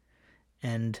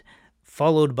 And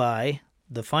followed by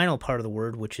the final part of the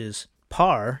word, which is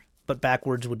par, but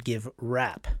backwards would give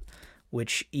rap,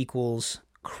 which equals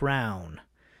crown.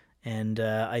 And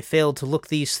I failed to look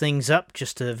these things up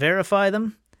just to verify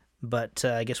them, but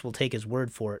I guess we'll take his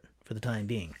word for it for the time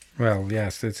being. Well,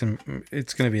 yes, it's going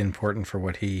to be important for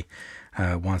what he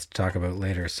wants to talk about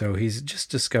later. So he's just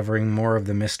discovering more of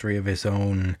the mystery of his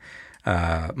own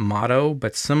motto,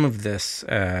 but some of this,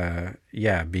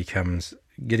 becomes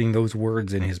getting those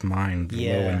words in his mind, the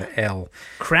lo and the L.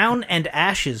 Crown and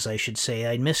ashes, I should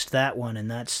say. I missed that one,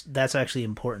 and that's actually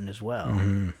important as well.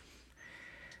 Mm-hmm.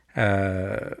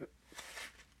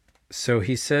 So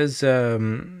he says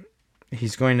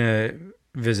he's going to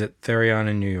visit Therion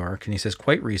in New York, and he says,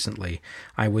 quite recently,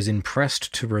 I was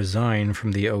impressed to resign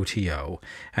from the OTO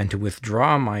and to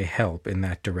withdraw my help in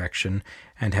that direction,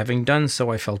 and having done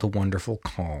so, I felt a wonderful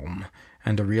calm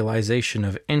and a realization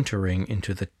of entering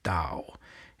into the Tao.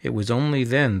 It was only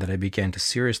then that I began to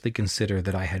seriously consider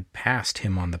that I had passed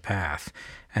him on the path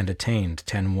and attained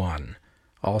 10-1.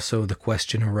 Also, the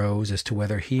question arose as to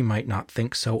whether he might not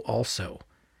think so also.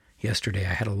 Yesterday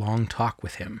I had a long talk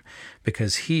with him,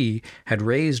 because he had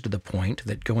raised the point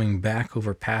that going back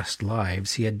over past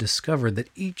lives he had discovered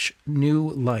that each new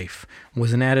life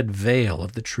was an added veil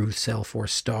of the true self or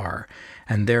star,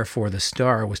 and therefore the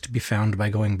star was to be found by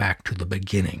going back to the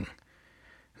beginning.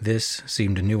 This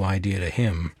seemed a new idea to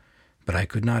him, but I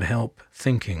could not help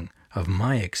thinking of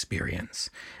my experience,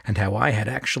 and how I had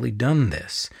actually done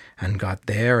this, and got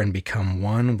there and become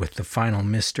one with the final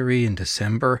mystery in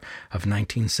December of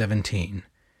 1917.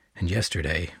 And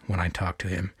yesterday, when I talked to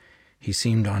him, he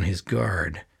seemed on his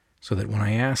guard, so that when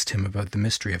I asked him about the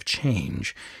mystery of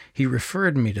change, he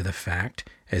referred me to the fact,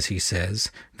 as he says,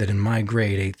 that in my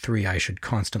grade 8-3 I should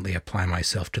constantly apply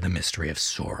myself to the mystery of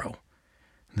sorrow.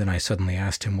 Then I suddenly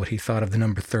asked him what he thought of the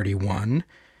number 31,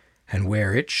 and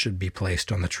where it should be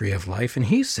placed on the tree of life, and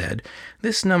he said,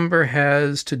 this number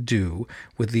has to do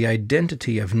with the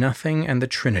identity of nothing and the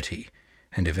Trinity,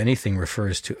 and if anything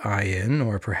refers to Ayin,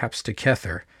 or perhaps to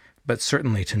Kether, but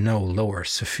certainly to no lower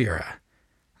Sephira.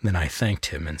 Then I thanked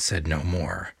him and said no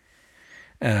more.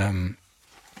 And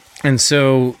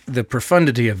so the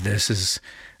profundity of this is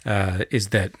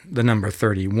that the number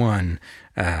 31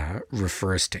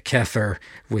 refers to Kether,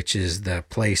 which is the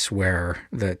place where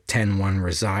the 10-1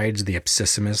 resides, the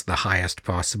Ipsissimus, the highest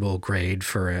possible grade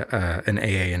for an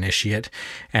AA initiate.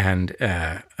 And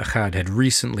Achad had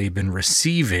recently been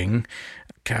receiving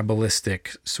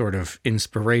Kabbalistic sort of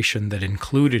inspiration that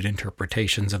included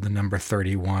interpretations of the number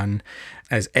 31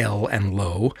 as El and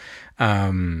Lo.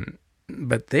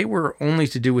 But they were only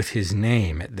to do with his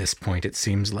name at this point. It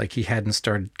seems like he hadn't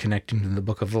started connecting to the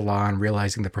Book of the Law and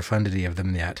realizing the profundity of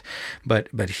them yet. But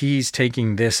he's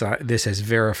taking this as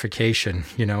verification,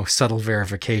 subtle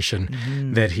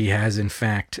verification that he has in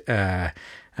fact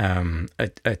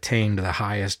attained the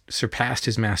highest, surpassed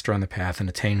his master on the path and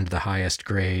attained the highest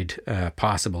grade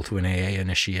possible to an AA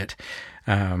initiate,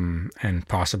 and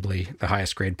possibly the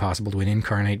highest grade possible to an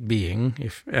incarnate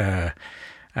being.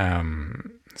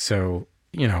 So,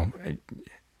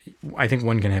 I think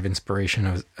one can have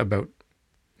inspiration about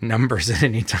numbers at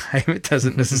any time. It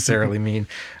doesn't necessarily mean,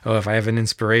 if I have an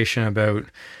inspiration about,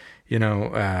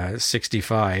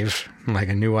 65, like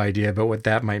a new idea about what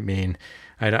that might mean,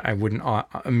 I wouldn't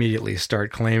immediately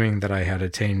start claiming that I had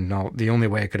attained the only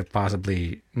way I could have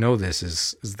possibly know this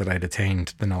is that I'd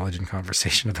attained the knowledge and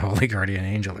conversation of the Holy Guardian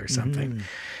Angel or something.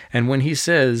 And when he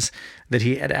says that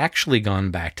he had actually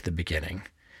gone back to the beginning,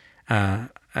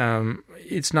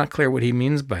 it's not clear what he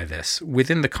means by this.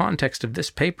 Within the context of this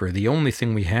paper, the only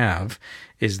thing we have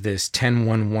is this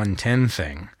 10-1-1-10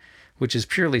 thing, which is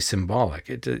purely symbolic.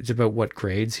 It's about what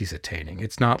grades he's attaining.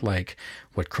 It's not like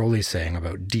what Crowley's saying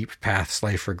about deep paths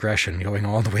life regression, going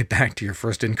all the way back to your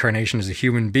first incarnation as a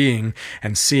human being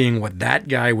and seeing what that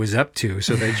guy was up to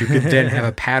so that you could then have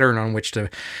a pattern on which to,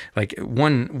 like,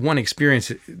 one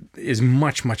experience is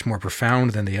much, much more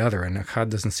profound than the other, and Achad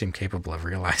doesn't seem capable of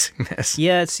realizing this.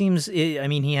 Yeah, it seems,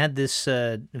 he had this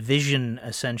vision,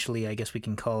 essentially, I guess we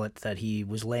can call it, that he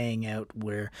was laying out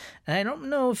where, I don't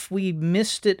know if we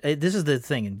missed it. This is the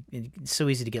thing, and it's so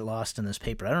easy to get lost in this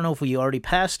paper. I don't know if we already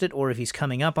passed it or if he's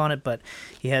coming up on it, but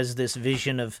he has this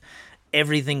vision of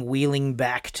everything wheeling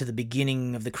back to the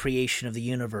beginning of the creation of the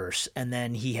universe, and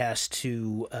then he has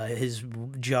to, his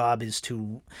job is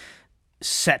to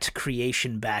set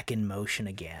creation back in motion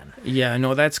again. Yeah,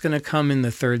 no, that's going to come in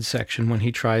the third section when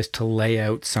he tries to lay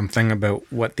out something about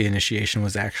what the initiation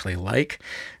was actually like.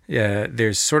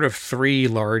 There's sort of 3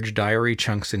 large diary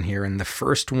chunks in here, and the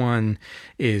first one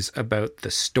is about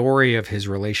the story of his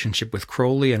relationship with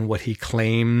Crowley and what he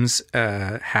claims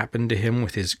happened to him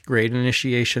with his grade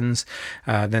initiations.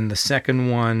 Then the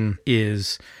second one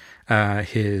is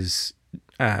his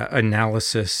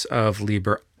analysis of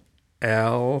Liber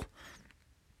L.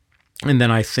 And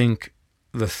then I think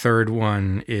the third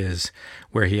one is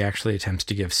where he actually attempts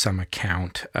to give some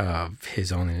account of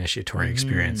his own initiatory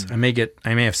experience. I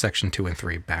may have section 2 and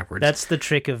 3 backwards. That's the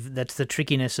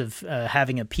trickiness of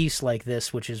having a piece like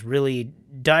this, which is really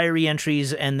diary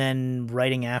entries and then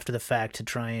writing after the fact to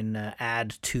try and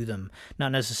add to them,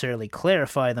 not necessarily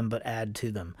clarify them, but add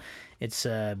to them. It's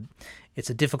a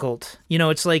difficult,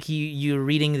 it's like you're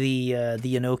reading the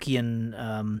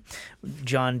Enochian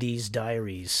John Dee's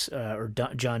diaries or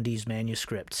John Dee's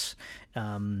manuscripts.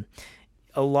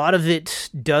 a lot of it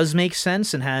does make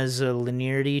sense and has a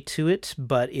linearity to it,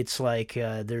 but it's like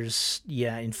there's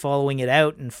in following it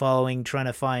out and trying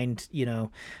to find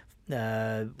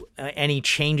any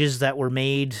changes that were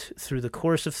made through the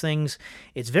course of things.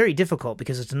 It's very difficult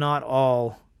because it's not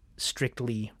all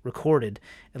strictly recorded,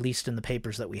 at least in the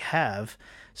papers that we have.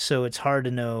 So it's hard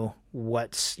to know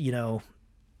what's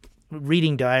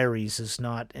reading diaries is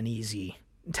not an easy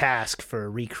task for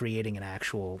recreating an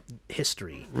actual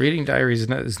history. Reading diaries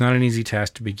is not an easy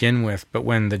task to begin with, but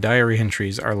when the diary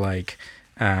entries are like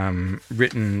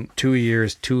written 2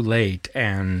 years too late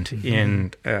and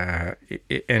in a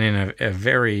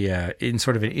very in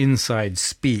sort of an inside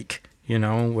speak,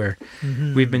 where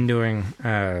we've been doing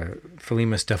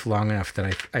Philema stuff long enough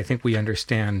that I think we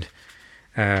understand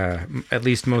at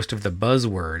least most of the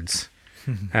buzzwords.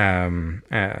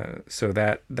 So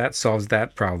that solves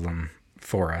that problem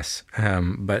for us.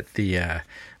 But the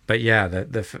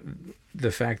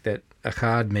fact that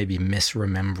Achad may be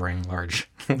misremembering large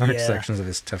sections of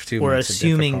his stuff too, or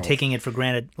assuming, taking it for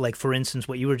granted, like for instance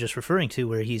what you were just referring to,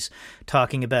 where he's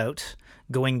talking about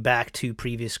going back to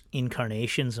previous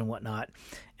incarnations and whatnot,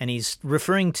 and he's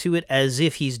referring to it as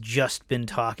if he's just been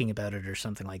talking about it or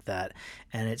something like that,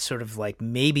 and it's sort of like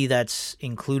maybe that's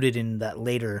included in that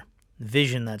later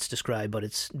vision that's described, but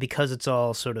it's because it's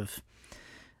all sort of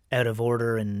out of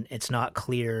order and it's not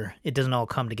clear, it doesn't all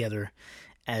come together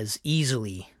as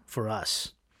easily for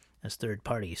us as third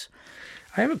parties.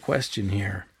 I have a question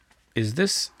here. Is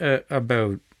this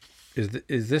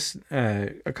is this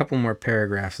a couple more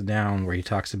paragraphs down where he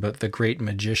talks about the great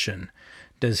magician?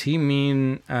 Does he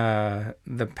mean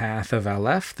the path of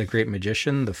Aleph, the great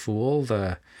magician, the fool,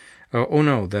 the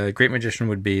the great magician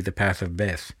would be the path of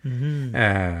Beth,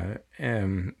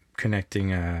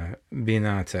 connecting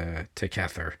Bina to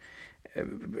Kether.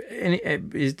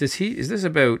 Is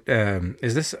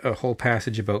this a whole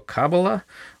passage about Kabbalah,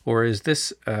 or is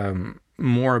this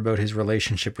more about his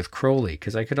relationship with Crowley?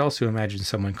 Because I could also imagine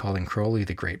someone calling Crowley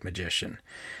the great magician.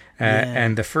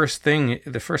 And the first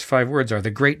 5 words are, the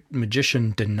great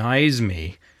magician denies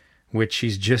me, which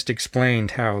he's just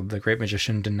explained how the great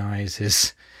magician denies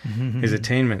his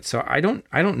attainment. So I don't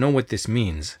know what this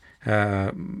means,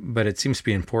 but it seems to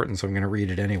be important, so I'm going to read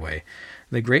it anyway.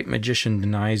 The great magician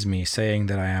denies me, saying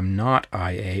that I am not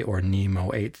IA or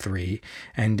Nemo 83,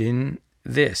 and in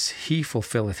this he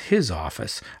fulfilleth his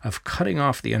office of cutting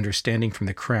off the understanding from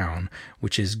the crown,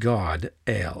 which is God,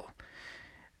 El.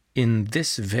 In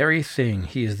this very thing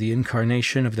he is the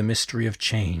incarnation of the mystery of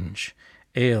change.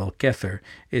 El, Kether,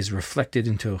 is reflected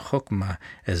into Chokmah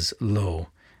as Lo,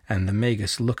 and the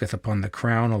Magus looketh upon the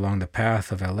crown along the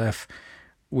path of Aleph,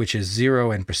 which is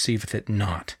 0, and perceiveth it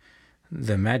not.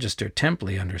 The Magister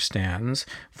Templi understands,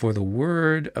 for the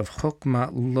word of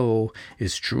Chokmah Lo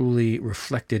is truly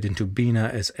reflected into Bina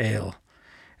as El,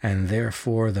 and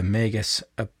therefore the Magus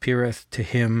appeareth to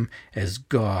him as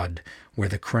God, where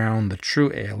the crown, the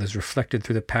true El, is reflected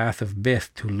through the path of Beth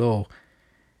to Lo,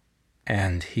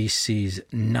 and he sees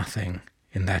nothing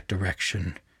in that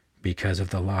direction because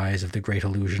of the lies of the great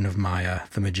illusion of Maya,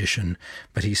 the magician,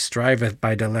 but he striveth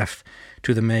by Delef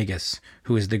to the Magus,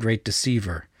 who is the great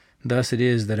deceiver. Thus it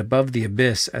is that above the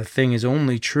abyss a thing is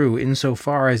only true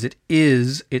insofar as it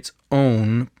is its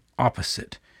own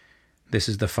opposite. This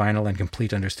is the final and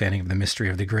complete understanding of the mystery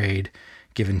of the grade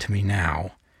given to me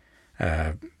now,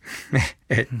 at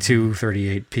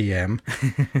 2:38 p.m.,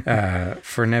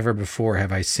 for never before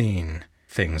have I seen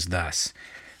things thus.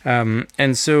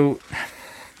 And so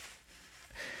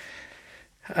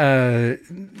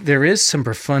there is some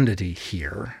profundity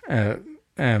here,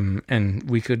 and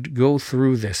we could go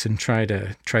through this and try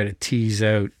to tease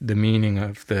out the meaning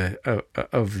of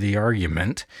the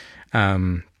argument.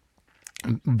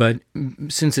 But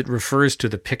since it refers to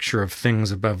the picture of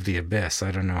things above the abyss, I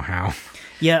don't know how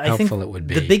helpful it would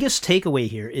be. The biggest takeaway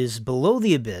here is below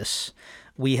the abyss,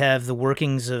 we have the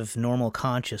workings of normal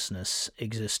consciousness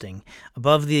existing.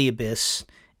 Above the abyss,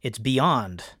 it's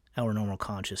beyond our normal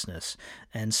consciousness,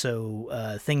 and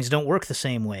so things don't work the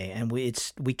same way, and we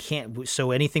can't.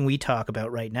 So anything we talk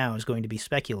about right now is going to be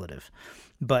speculative.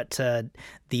 But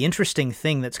the interesting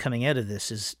thing that's coming out of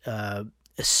this is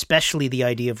especially the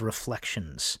idea of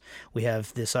reflections. We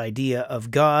have this idea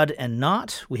of God and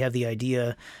not. We have the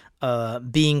idea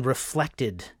being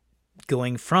reflected,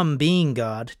 going from being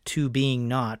God to being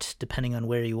not, depending on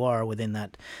where you are within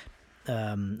that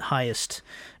highest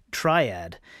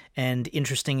triad. And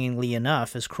interestingly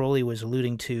enough, as Crowley was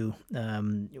alluding to,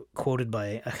 quoted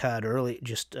by Achad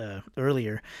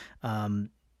earlier,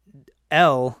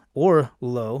 El or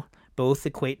Lo both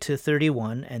equate to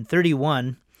 31, and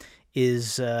 31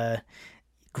 is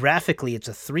graphically, it's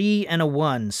a 3 and a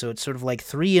 1, so it's sort of like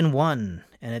 3 and 1,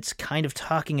 and it's kind of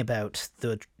talking about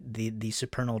the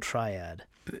supernal triad.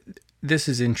 This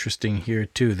is interesting here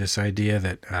too. This idea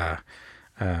that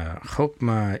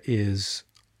Chokmah is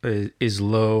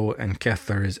low and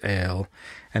Kether is El,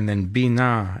 and then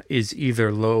Binah is either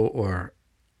low or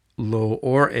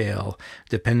El,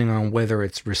 depending on whether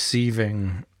it's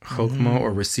receiving Chokmah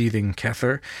or receiving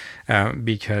Kether,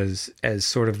 because as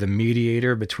sort of the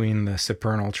mediator between the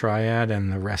supernal triad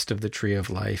and the rest of the tree of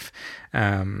life,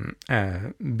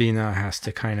 Binah has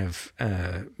to kind of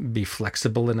be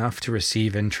flexible enough to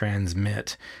receive and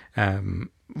transmit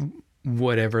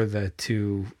whatever the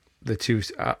two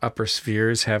upper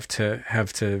spheres have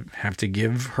to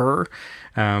give her,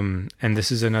 and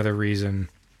this is another reason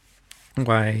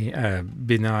why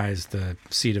Binah is the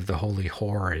seat of the holy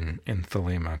Hor in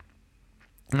Thelema.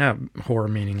 Hor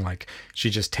meaning like she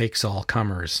just takes all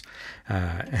comers.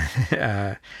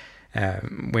 When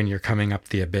you're coming up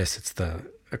the abyss,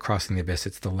 crossing the abyss,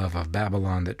 it's the love of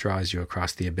Babylon that draws you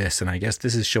across the abyss. And I guess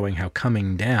this is showing how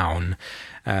coming down,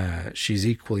 she's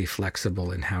equally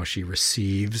flexible in how she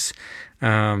receives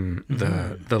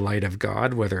the light of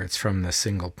God, whether it's from the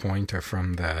single point or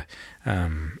from the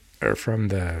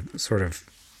sort of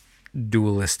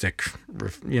dualistic,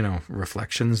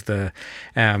 reflections. But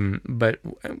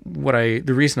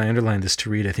the reason I underlined this to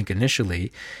read, I think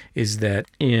initially, is that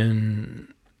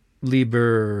in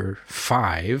Liber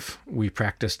 5, we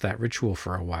practiced that ritual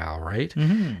for a while, right?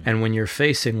 Mm-hmm. And when you're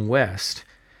facing west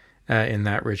in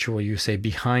that ritual, you say,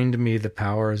 before me the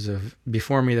powers of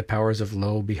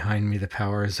Lo, behind me the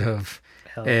powers of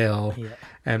El,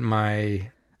 At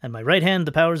my right hand,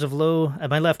 the powers of Lo. At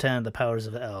my left hand, the powers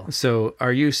of El. So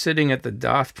are you sitting at the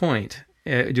Doth point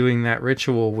doing that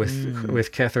ritual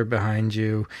with Kether behind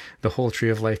you, the whole tree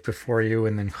of life before you,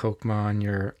 and then Chokmah on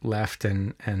your left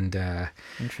and Binah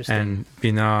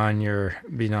on your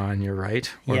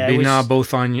right, or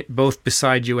Binah both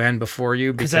beside you and before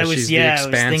you, because she's the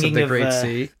expanse of the great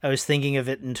sea. I was thinking of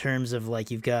it in terms of like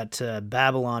you've got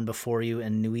Babylon before you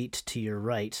and Nuit to your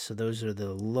right, so those are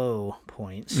the low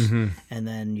points, and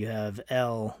then you have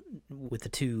El with the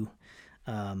two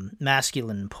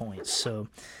masculine points. So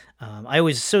I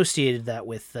always associated that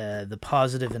with the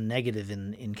positive and negative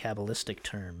in Kabbalistic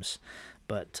terms,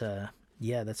 but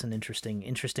that's an interesting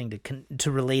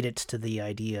to relate it to the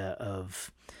idea of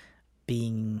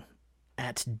being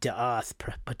at Da'ath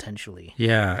potentially.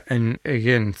 Yeah, and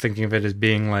again, thinking of it as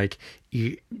being like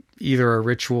either a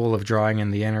ritual of drawing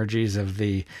in the energies of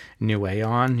the new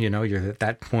aeon, you're at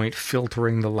that point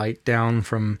filtering the light down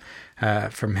from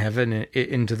heaven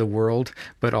into the world,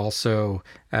 but also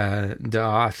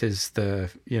Da'ath is the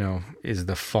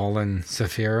fallen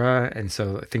Sephira, and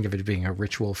so think of it being a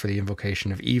ritual for the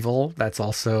invocation of evil. That's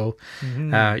also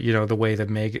the way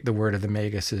the word of the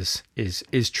Magus is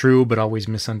true but always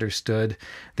misunderstood.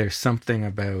 There's something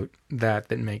about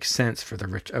that makes sense for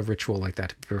a ritual like that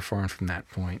to be performed from that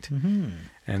point.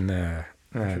 And the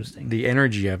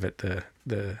energy of it, the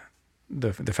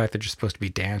fact that you're supposed to be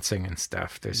dancing and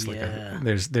stuff. There's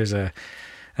there's a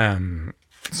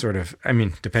sort of, I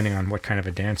mean, depending on what kind of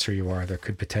a dancer you are, there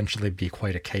could potentially be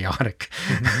quite a chaotic,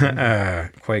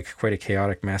 quite a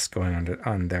chaotic mess going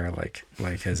on there, like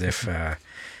as if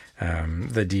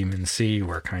the demon sea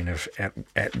were kind of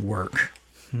at work.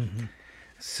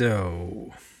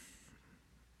 So,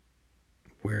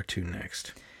 where to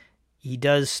next? He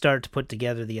does start to put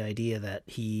together the idea that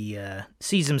he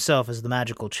sees himself as the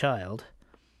magical child.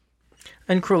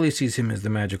 And Crowley sees him as the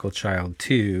magical child,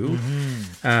 too.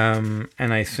 And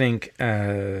I think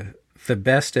the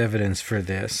best evidence for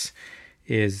this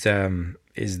is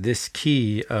this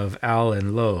key of Al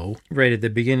and Lo. Right at the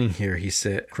beginning here,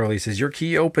 Crowley says, "Your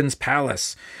key opens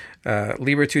palace.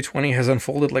 Liber 220 has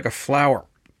unfolded like a flower.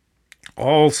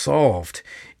 All solved.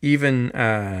 Even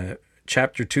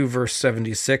chapter 2, verse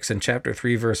 76 and chapter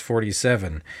 3, verse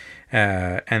 47.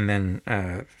 And then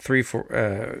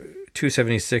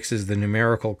 276 is the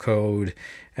numerical code,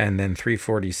 and then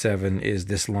 347 is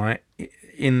this line.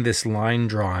 In this line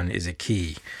drawn is a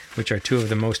key, which are two of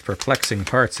the most perplexing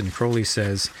parts. And Crowley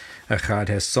says Achad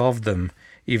has solved them,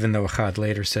 even though Achad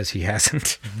later says he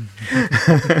hasn't.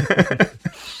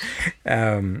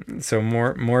 So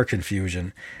more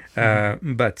confusion.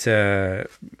 But there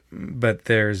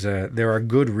are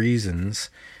good reasons.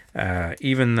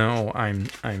 Even though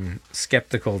I'm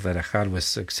skeptical that Achad was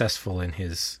successful in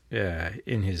his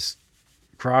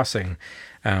crossing,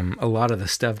 a lot of the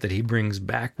stuff that he brings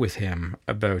back with him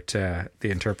about the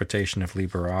interpretation of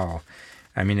Liberal,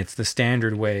 I mean, it's the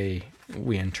standard way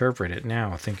we interpret it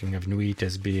now, thinking of Nuit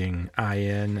as being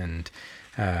Ayin and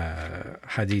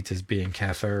Hadith as being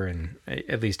Kether, and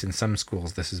at least in some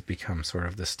schools, this has become sort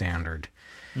of the standard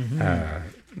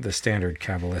Kabbalistic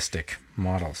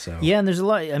model. So yeah, and there's a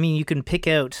lot. I mean, you can pick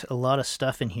out a lot of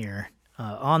stuff in here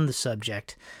on the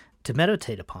subject to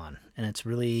meditate upon, and it's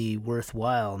really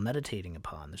worthwhile meditating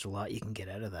upon. There's a lot you can get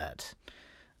out of that.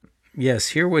 Yes,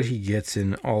 here what he gets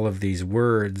in all of these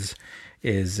words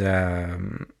is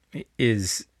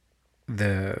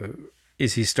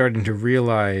he's starting to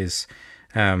realize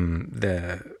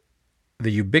the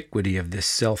ubiquity of this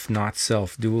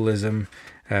self-not-self dualism,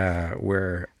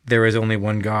 where there is only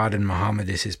one God and Muhammad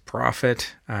is his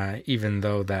prophet. Even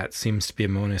though that seems to be a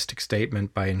monistic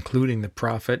statement, by including the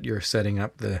prophet, you're setting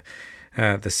up the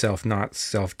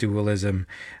self-not-self dualism.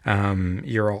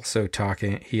 You're also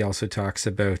talking. He also talks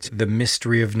about the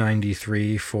mystery of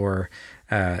 93 for.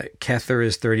 Kether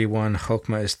is 31,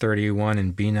 Chokmah is 31,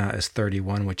 and Bina is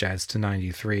 31, which adds to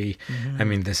 93. I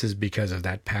mean, this is because of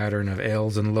that pattern of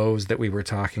L's and lows that we were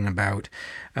talking about.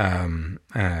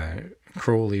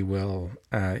 Crowley will,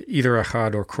 either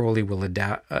Achad or Crowley will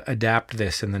adapt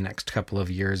this in the next couple of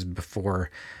years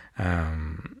before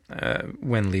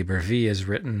when Liber V is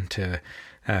written to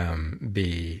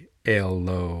be L,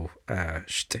 low,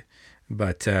 sht.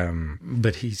 But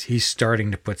he's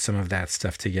starting to put some of that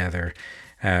stuff together.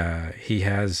 He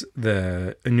has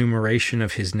the enumeration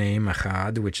of his name,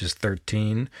 Achad, which is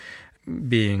 13,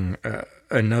 being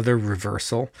another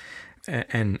reversal,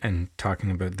 and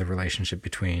talking about the relationship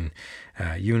between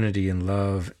unity and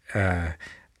love.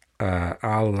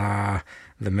 Allah,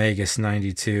 the Magus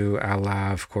 92,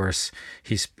 Allah, of course,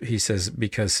 he says,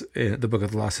 because the Book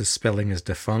of the Law says spelling is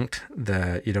defunct,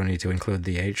 you don't need to include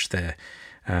the H, the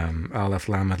Aleph,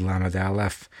 Lamed, Lamed,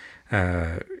 Aleph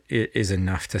is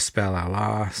enough to spell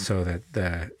Allah, so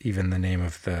that even the name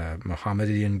of the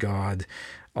Mohammedan God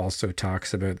also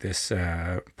talks about this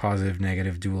positive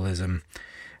negative dualism,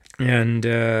 and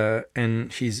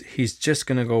he's just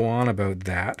going to go on about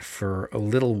that for a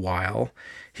little while.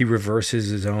 He reverses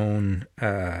his own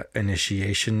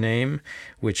initiation name,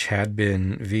 which had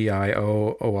been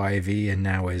VIO-OIV and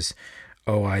now is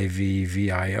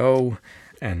OIV-VIO.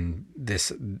 And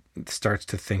this starts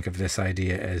to think of this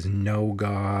idea as no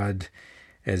God,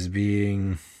 as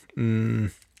being,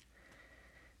 when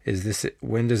does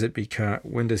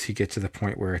he get to the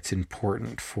point where it's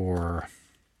important for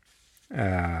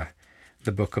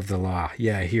the Book of the Law?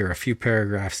 Yeah, here, a few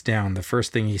paragraphs down. The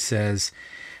first thing he says,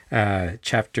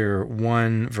 chapter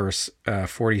 1, verse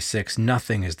 46,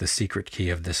 nothing is the secret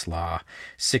key of this law.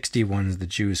 61, the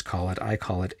Jews call it. I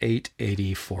call it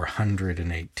 880,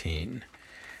 418.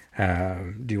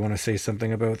 Do you want to say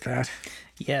something about that?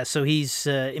 Yeah, so he's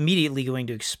immediately going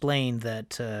to explain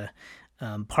that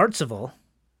Parzival,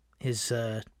 his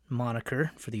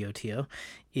moniker for the OTO,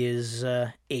 is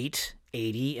 8,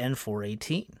 80, and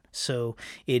 418. So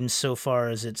insofar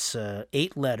as it's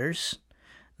 8 letters,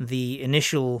 the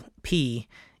initial P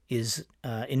is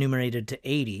enumerated to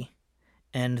 80,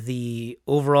 and the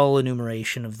overall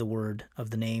enumeration of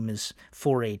the name is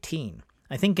 418.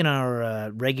 I think in our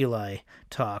Reguli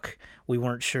talk, we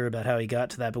weren't sure about how he got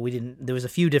to that, but there was a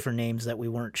few different names that we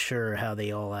weren't sure how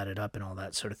they all added up and all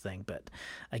that sort of thing. But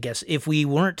I guess if we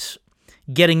weren't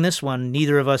getting this one,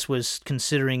 neither of us was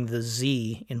considering the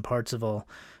Z in Parzival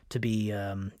to be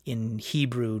in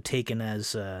Hebrew taken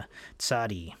as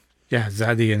Tzadi. Yeah,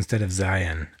 Zadi instead of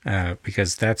Zion,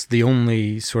 because that's the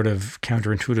only sort of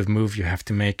counterintuitive move you have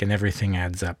to make, and everything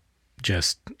adds up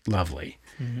just lovely.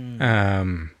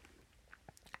 Mm-hmm.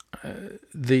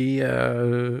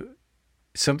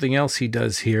 Something else he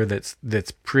does here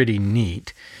that's pretty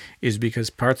neat is because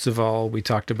Parzival, we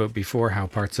talked about before how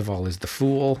Parzival is the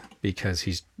fool because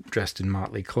he's dressed in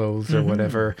motley clothes or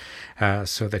whatever,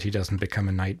 so that he doesn't become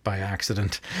a knight by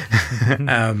accident.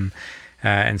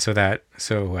 And so that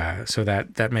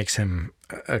makes him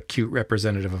a cute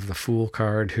representative of the Fool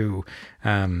card, who,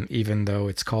 even though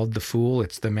it's called the Fool,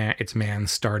 it's man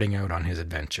starting out on his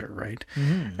adventure, right?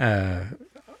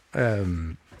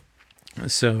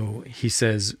 So he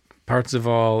says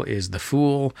Parzival is the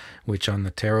Fool, which on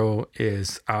the tarot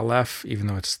is Aleph, even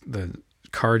though it's the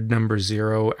card number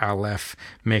 0. Aleph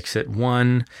makes it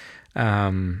 1.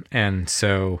 And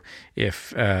so if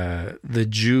the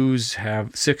Jews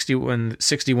have 61,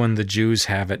 the Jews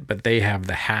have it, but they have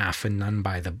the half and none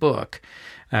by the book.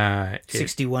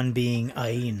 61 being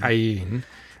Ayin.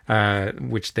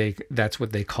 That's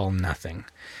what they call nothing.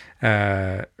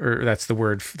 Or that's the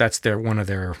word. That's one of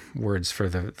their words for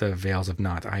the veils of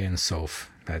not, Ayin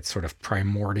Sof. That sort of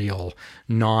primordial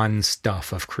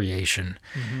non-stuff of creation.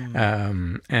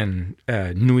 And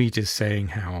Nuit is saying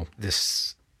how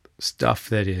this stuff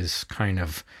that is kind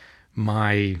of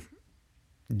my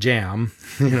jam,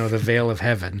 the veil of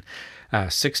heaven.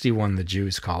 61, the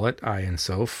Jews call it, Ayin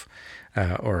Sof,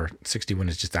 or 61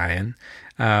 is just Ayin.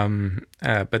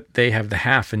 But they have the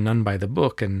half and none by the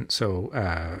book. And so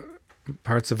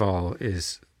Parzival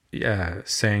is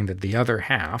saying that the other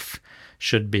half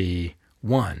should be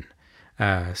 1.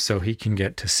 So he can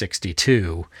get to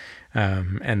 62,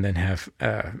 and then have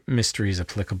mysteries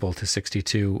applicable to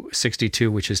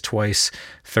 62, which is twice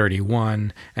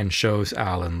 31, and shows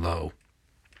Al and Lo.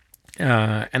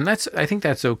 And I think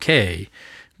that's okay,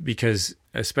 because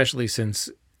especially since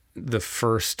the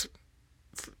first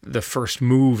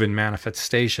move in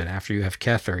manifestation, after you have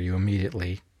Kether, you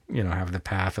immediately have the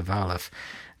path of Aleph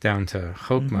down to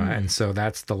Chokmah, and so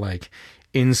that's the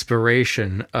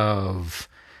inspiration of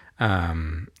the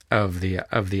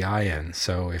ayin.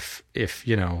 So if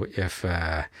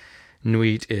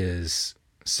Nuit is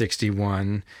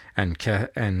 61 and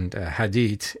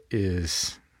Hadith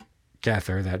is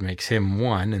Kether, that makes him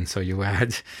 1, and so you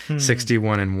add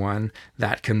 61 and 1,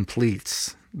 that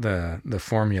completes the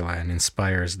formula and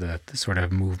inspires the sort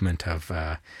of movement of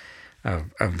the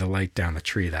light down the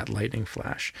tree, that lightning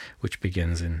flash, which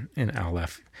begins in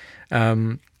Aleph.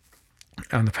 On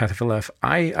the path of Aleph,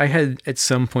 I had at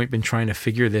some point been trying to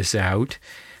figure this out.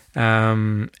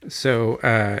 So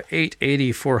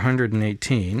 880,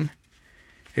 418,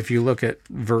 if you look at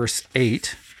verse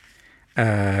 8,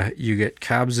 you get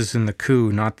Kabs is in the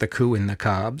Ku, not the Ku in the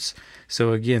Kabs.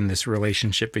 So again, this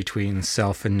relationship between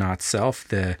self and not self,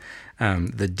 the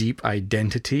deep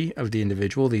identity of the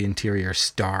individual, the interior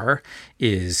star,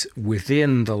 is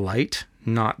within the light,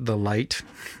 not the light.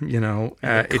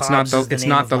 It's not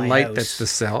the light house. That's the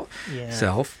self.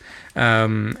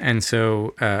 And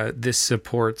so this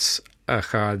supports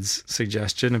Achad's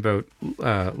suggestion about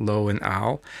Lo and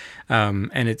Al,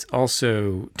 and it's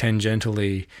also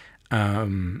tangentially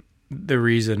the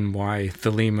reason why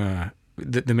Thelema,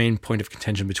 the main point of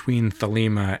contention between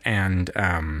Thelema and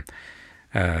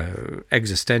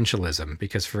existentialism,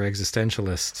 because for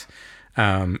existentialists,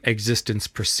 existence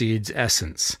precedes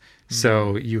essence.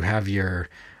 So you have you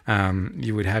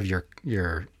would have your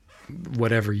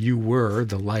whatever you were,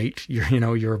 the light,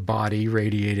 your body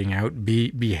radiating out,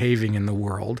 behaving in the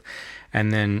world,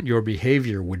 and then your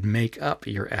behavior would make up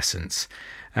your essence.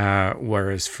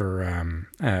 Whereas for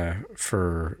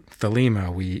Thelema,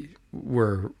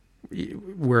 we're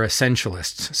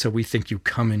essentialists, so we think you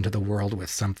come into the world with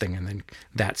something, and then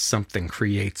that something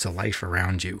creates a life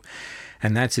around you,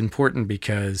 and that's important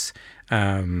because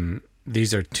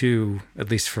these are two, at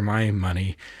least for my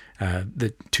money,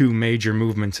 the two major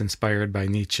movements inspired by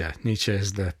Nietzsche. Nietzsche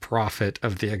is the prophet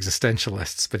of the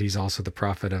existentialists, but he's also the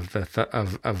prophet of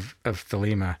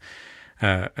Thelema.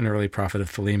 An early prophet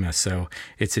of Thelema. So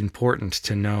it's important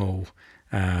to know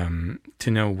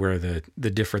where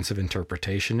the difference of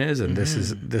interpretation is, and this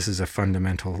is a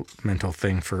fundamental mental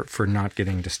thing for not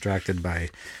getting distracted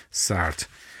by Sartre.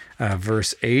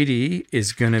 Verse 80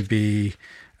 is going to be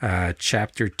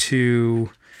chapter 2,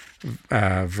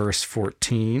 verse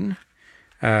 14.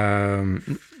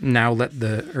 Now let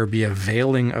be a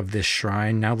veiling of this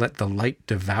shrine. Now let the light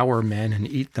devour men and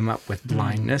eat them up with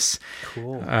blindness.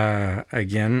 Cool.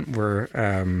 Again, we're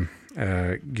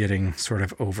getting sort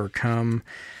of overcome.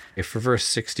 For verse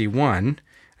 61,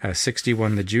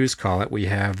 61, the Jews call it, we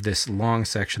have this long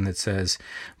section that says,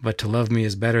 "But to love me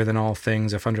is better than all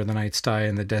things. If under the night sky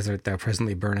in the desert thou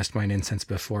presently burnest mine incense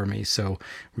before me." So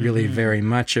really very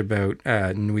much about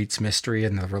Nuit's mystery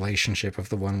and the relationship of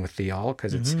the one with the all,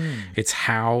 because it's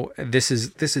how this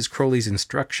is Crowley's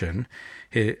instruction,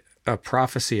 a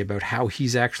prophecy about how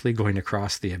he's actually going to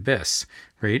cross the abyss,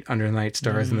 right? Under the night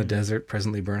stars in the desert,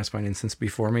 presently burnest mine incense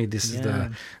before me. This is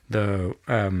the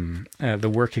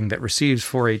working that receives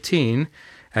 418,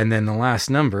 and then the last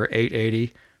number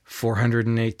 880,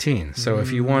 418. So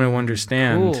if you want to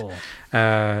understand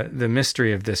the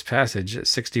mystery of this passage,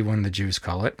 61 the Jews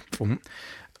call it,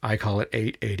 I call it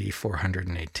 880,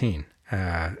 418.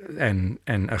 And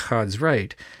Achad's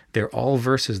right. They're all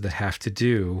verses that have to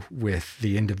do with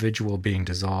the individual being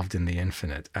dissolved in the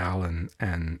infinite, Al and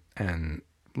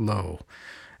Lo,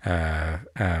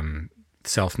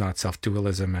 self not self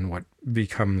dualism, and what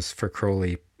becomes for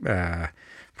Crowley,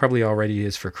 probably already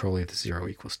is for Crowley, the 0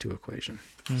 = 2 equation.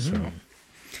 So.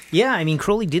 Yeah, I mean,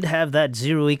 Crowley did have that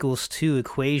 0 = 2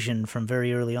 equation from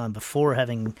very early on, before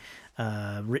having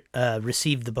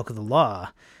received the Book of the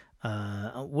Law.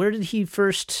 Where did he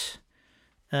first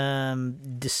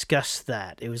discuss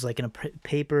that? It was like in a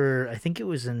paper, I think it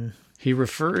was in... He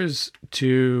refers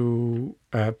to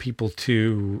people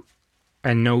to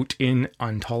a note in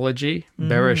ontology,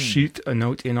 Bereshit, a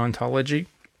note in ontology.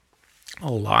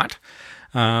 a lot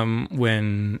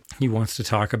when he wants to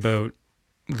talk about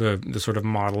the sort of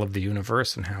model of the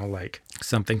universe and how like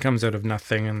something comes out of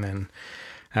nothing, and then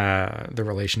the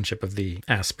relationship of the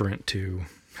aspirant to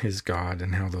his God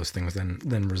and how those things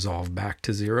then resolve back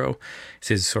to zero. It's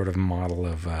his sort of model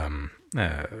of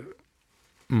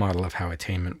how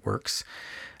attainment works.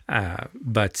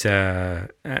 But then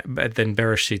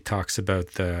Bereshit talks about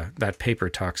that paper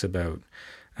talks about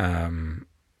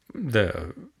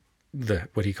the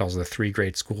what he calls the three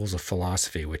great schools of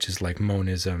philosophy, which is like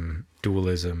monism,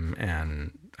 dualism,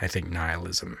 and I think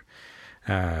nihilism.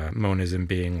 Monism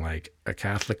being like a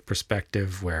Catholic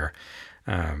perspective where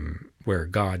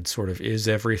God sort of is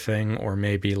everything, or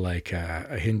maybe like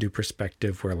a Hindu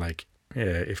perspective where like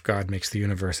if God makes the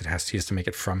universe, he has to make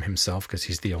it from himself because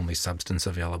he's the only substance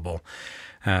available.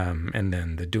 And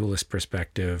then the dualist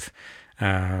perspective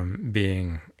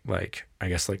being like, I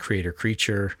guess, like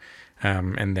creator-creature.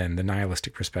 And then the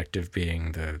nihilistic perspective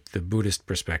being the Buddhist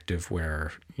perspective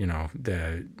where, you know,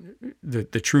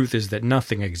 the truth is that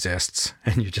nothing exists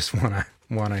and you just want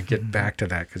to get back to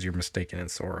that because you're mistaken in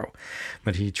sorrow.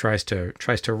 But he tries to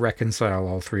reconcile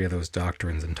all three of those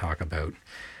doctrines and talk about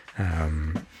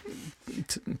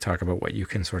what you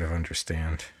can sort of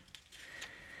understand.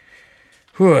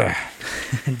 Do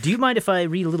you mind if I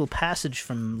read a little passage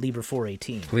from Liber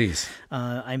 418? Please.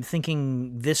 I'm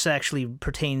thinking this actually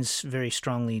pertains very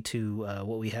strongly to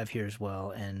what we have here as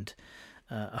well, and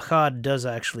Achad does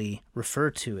actually refer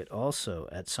to it also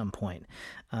at some point.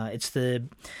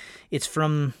 It's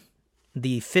from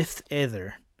the fifth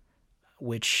Ether,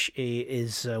 which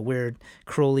is where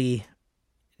Crowley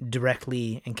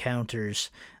directly encounters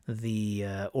the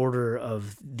inner order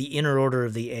of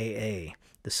the AA,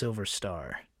 the Silver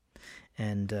Star.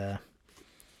 And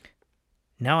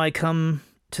now I come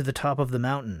to the top of the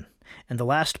mountain, and the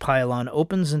last pylon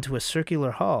opens into a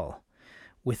circular hall,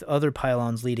 with other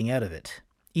pylons leading out of it,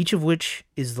 each of which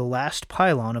is the last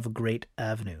pylon of a great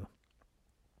avenue.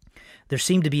 There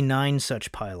seem to be 9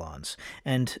 such pylons,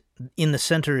 and in the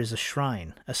center is a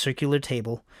shrine, a circular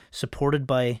table, supported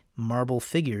by marble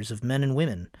figures of men and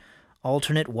women,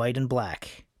 alternate white and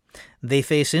black. They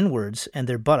face inwards, and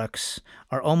their buttocks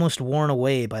are almost worn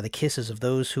away by the kisses of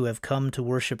those who have come to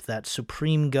worship that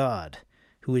supreme God,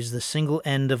 who is the single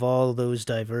end of all those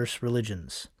diverse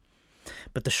religions.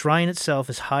 But the shrine itself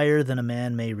is higher than a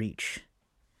man may reach.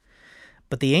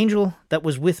 But the angel that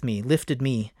was with me lifted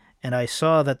me, and I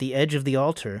saw that the edge of the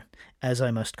altar, as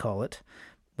I must call it,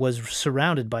 was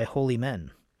surrounded by holy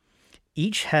men.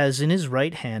 Each has in his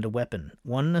right hand a weapon,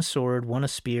 one a sword, one a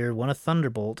spear, one a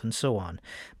thunderbolt, and so on.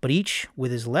 But each,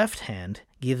 with his left hand,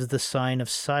 gives the sign of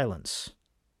silence.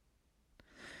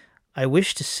 I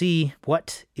wish to see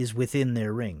what is within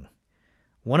their ring.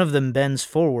 One of them bends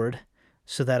forward,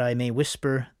 so that I may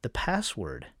whisper the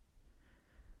password.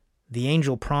 The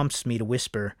angel prompts me to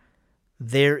whisper,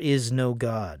 "There is no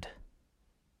God."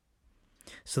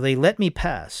 So they let me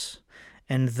pass.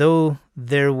 And though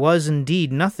there was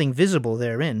indeed nothing visible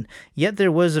therein, yet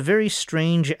there was a very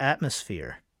strange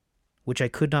atmosphere, which I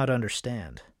could not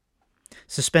understand.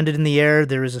 Suspended in the air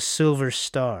there is a silver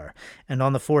star, and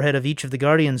on the forehead of each of the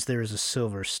guardians there is a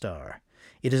silver star.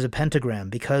 It is a pentagram,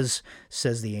 because,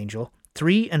 says the angel,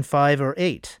 3 and 5 are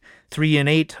 8, 3 and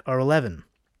 8 are 11.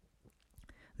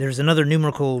 There is another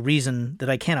numerical reason that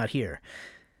I cannot hear.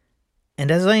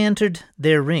 And as I entered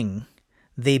their ring,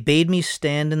 they bade me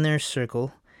stand in their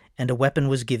circle, and a weapon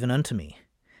was given unto me.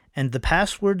 And the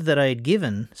password that I had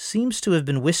given seems to have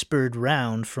been whispered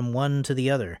round from one to the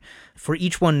other, for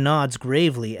each one nods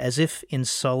gravely as if in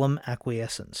solemn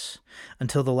acquiescence,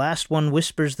 until the last one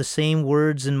whispers the same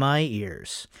words in my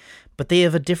ears. But they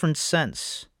have a different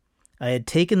sense. I had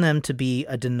taken them to be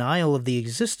a denial of the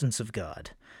existence of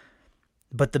God.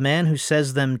 But the man who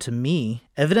says them to me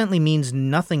evidently means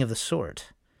nothing of the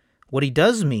sort. What he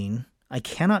does mean, I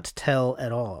cannot tell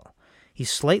at all. He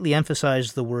slightly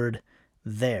emphasized the word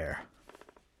there.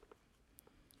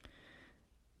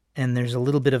 And there's a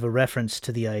little bit of a reference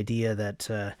to the idea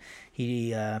that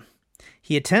he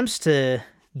attempts to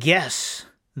guess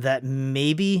that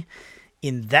maybe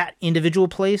in that individual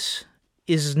place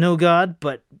is no God,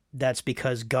 but that's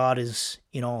because God is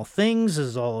in all things,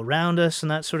 is all around us,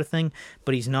 and that sort of thing.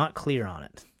 But he's not clear on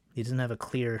it. He doesn't have a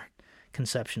clear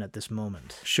conception at this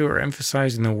moment. Sure,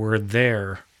 emphasizing the word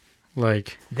there,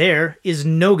 like there is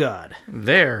no God.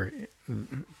 There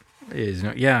is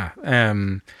no, yeah.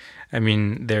 I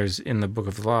mean, there's in the Book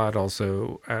of the Law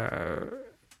also,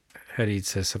 Hadith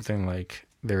says something like,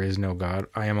 "There is no God.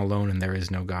 I am alone, and there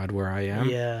is no God where I am."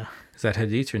 Yeah. Is that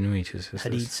Hadith or Nuit?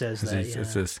 Hadith says that. Yeah.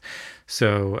 It's this.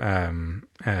 So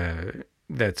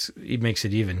it makes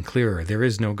it even clearer. There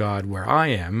is no God where I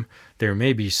am. There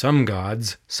may be some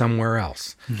gods somewhere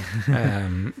else.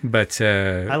 But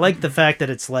I like the fact that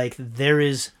it's like there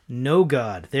is no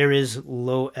God. There is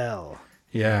low L.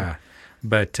 Yeah,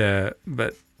 but yeah,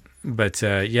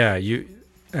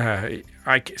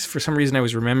 I for some reason I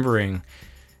was remembering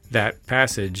that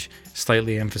passage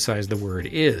slightly emphasized the word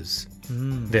is.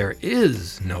 There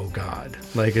is no God,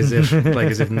 like as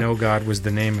if no God was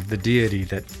the name of the deity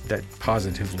that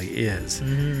positively is.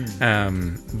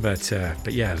 But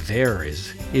yeah, there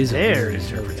is a weird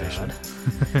interpretation.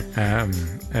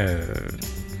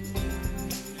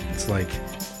 It's like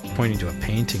pointing to a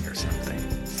painting or something.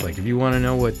 It's like if you want to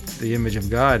know what the image of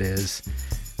God is,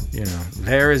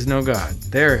 there is no God.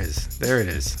 There it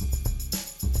is.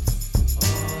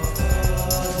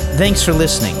 Thanks for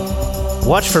listening.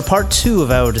 Watch for part 2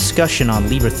 of our discussion on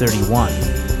Liber 31.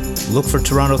 Look for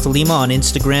Toronto Thelema on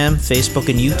Instagram, Facebook,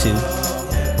 and YouTube.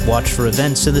 Watch for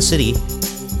events in the city.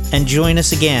 And join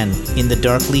us again in the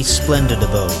darkly splendid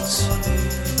abodes.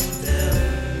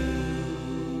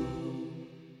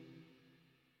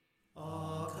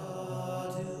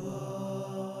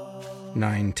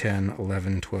 9, 10,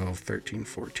 11, 12, 13,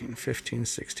 14, 15,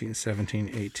 16,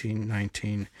 17, 18,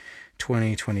 19,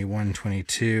 20, 21,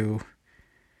 22...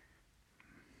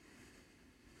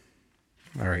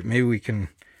 All right, maybe we can...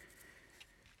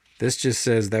 This just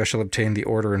says, thou shalt obtain the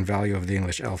order and value of the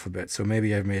English alphabet, so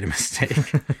maybe I've made a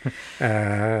mistake.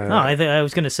 No, I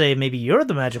was going to say maybe you're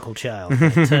the magical child.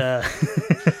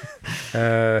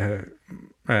 But,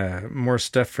 more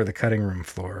stuff for the cutting room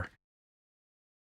floor.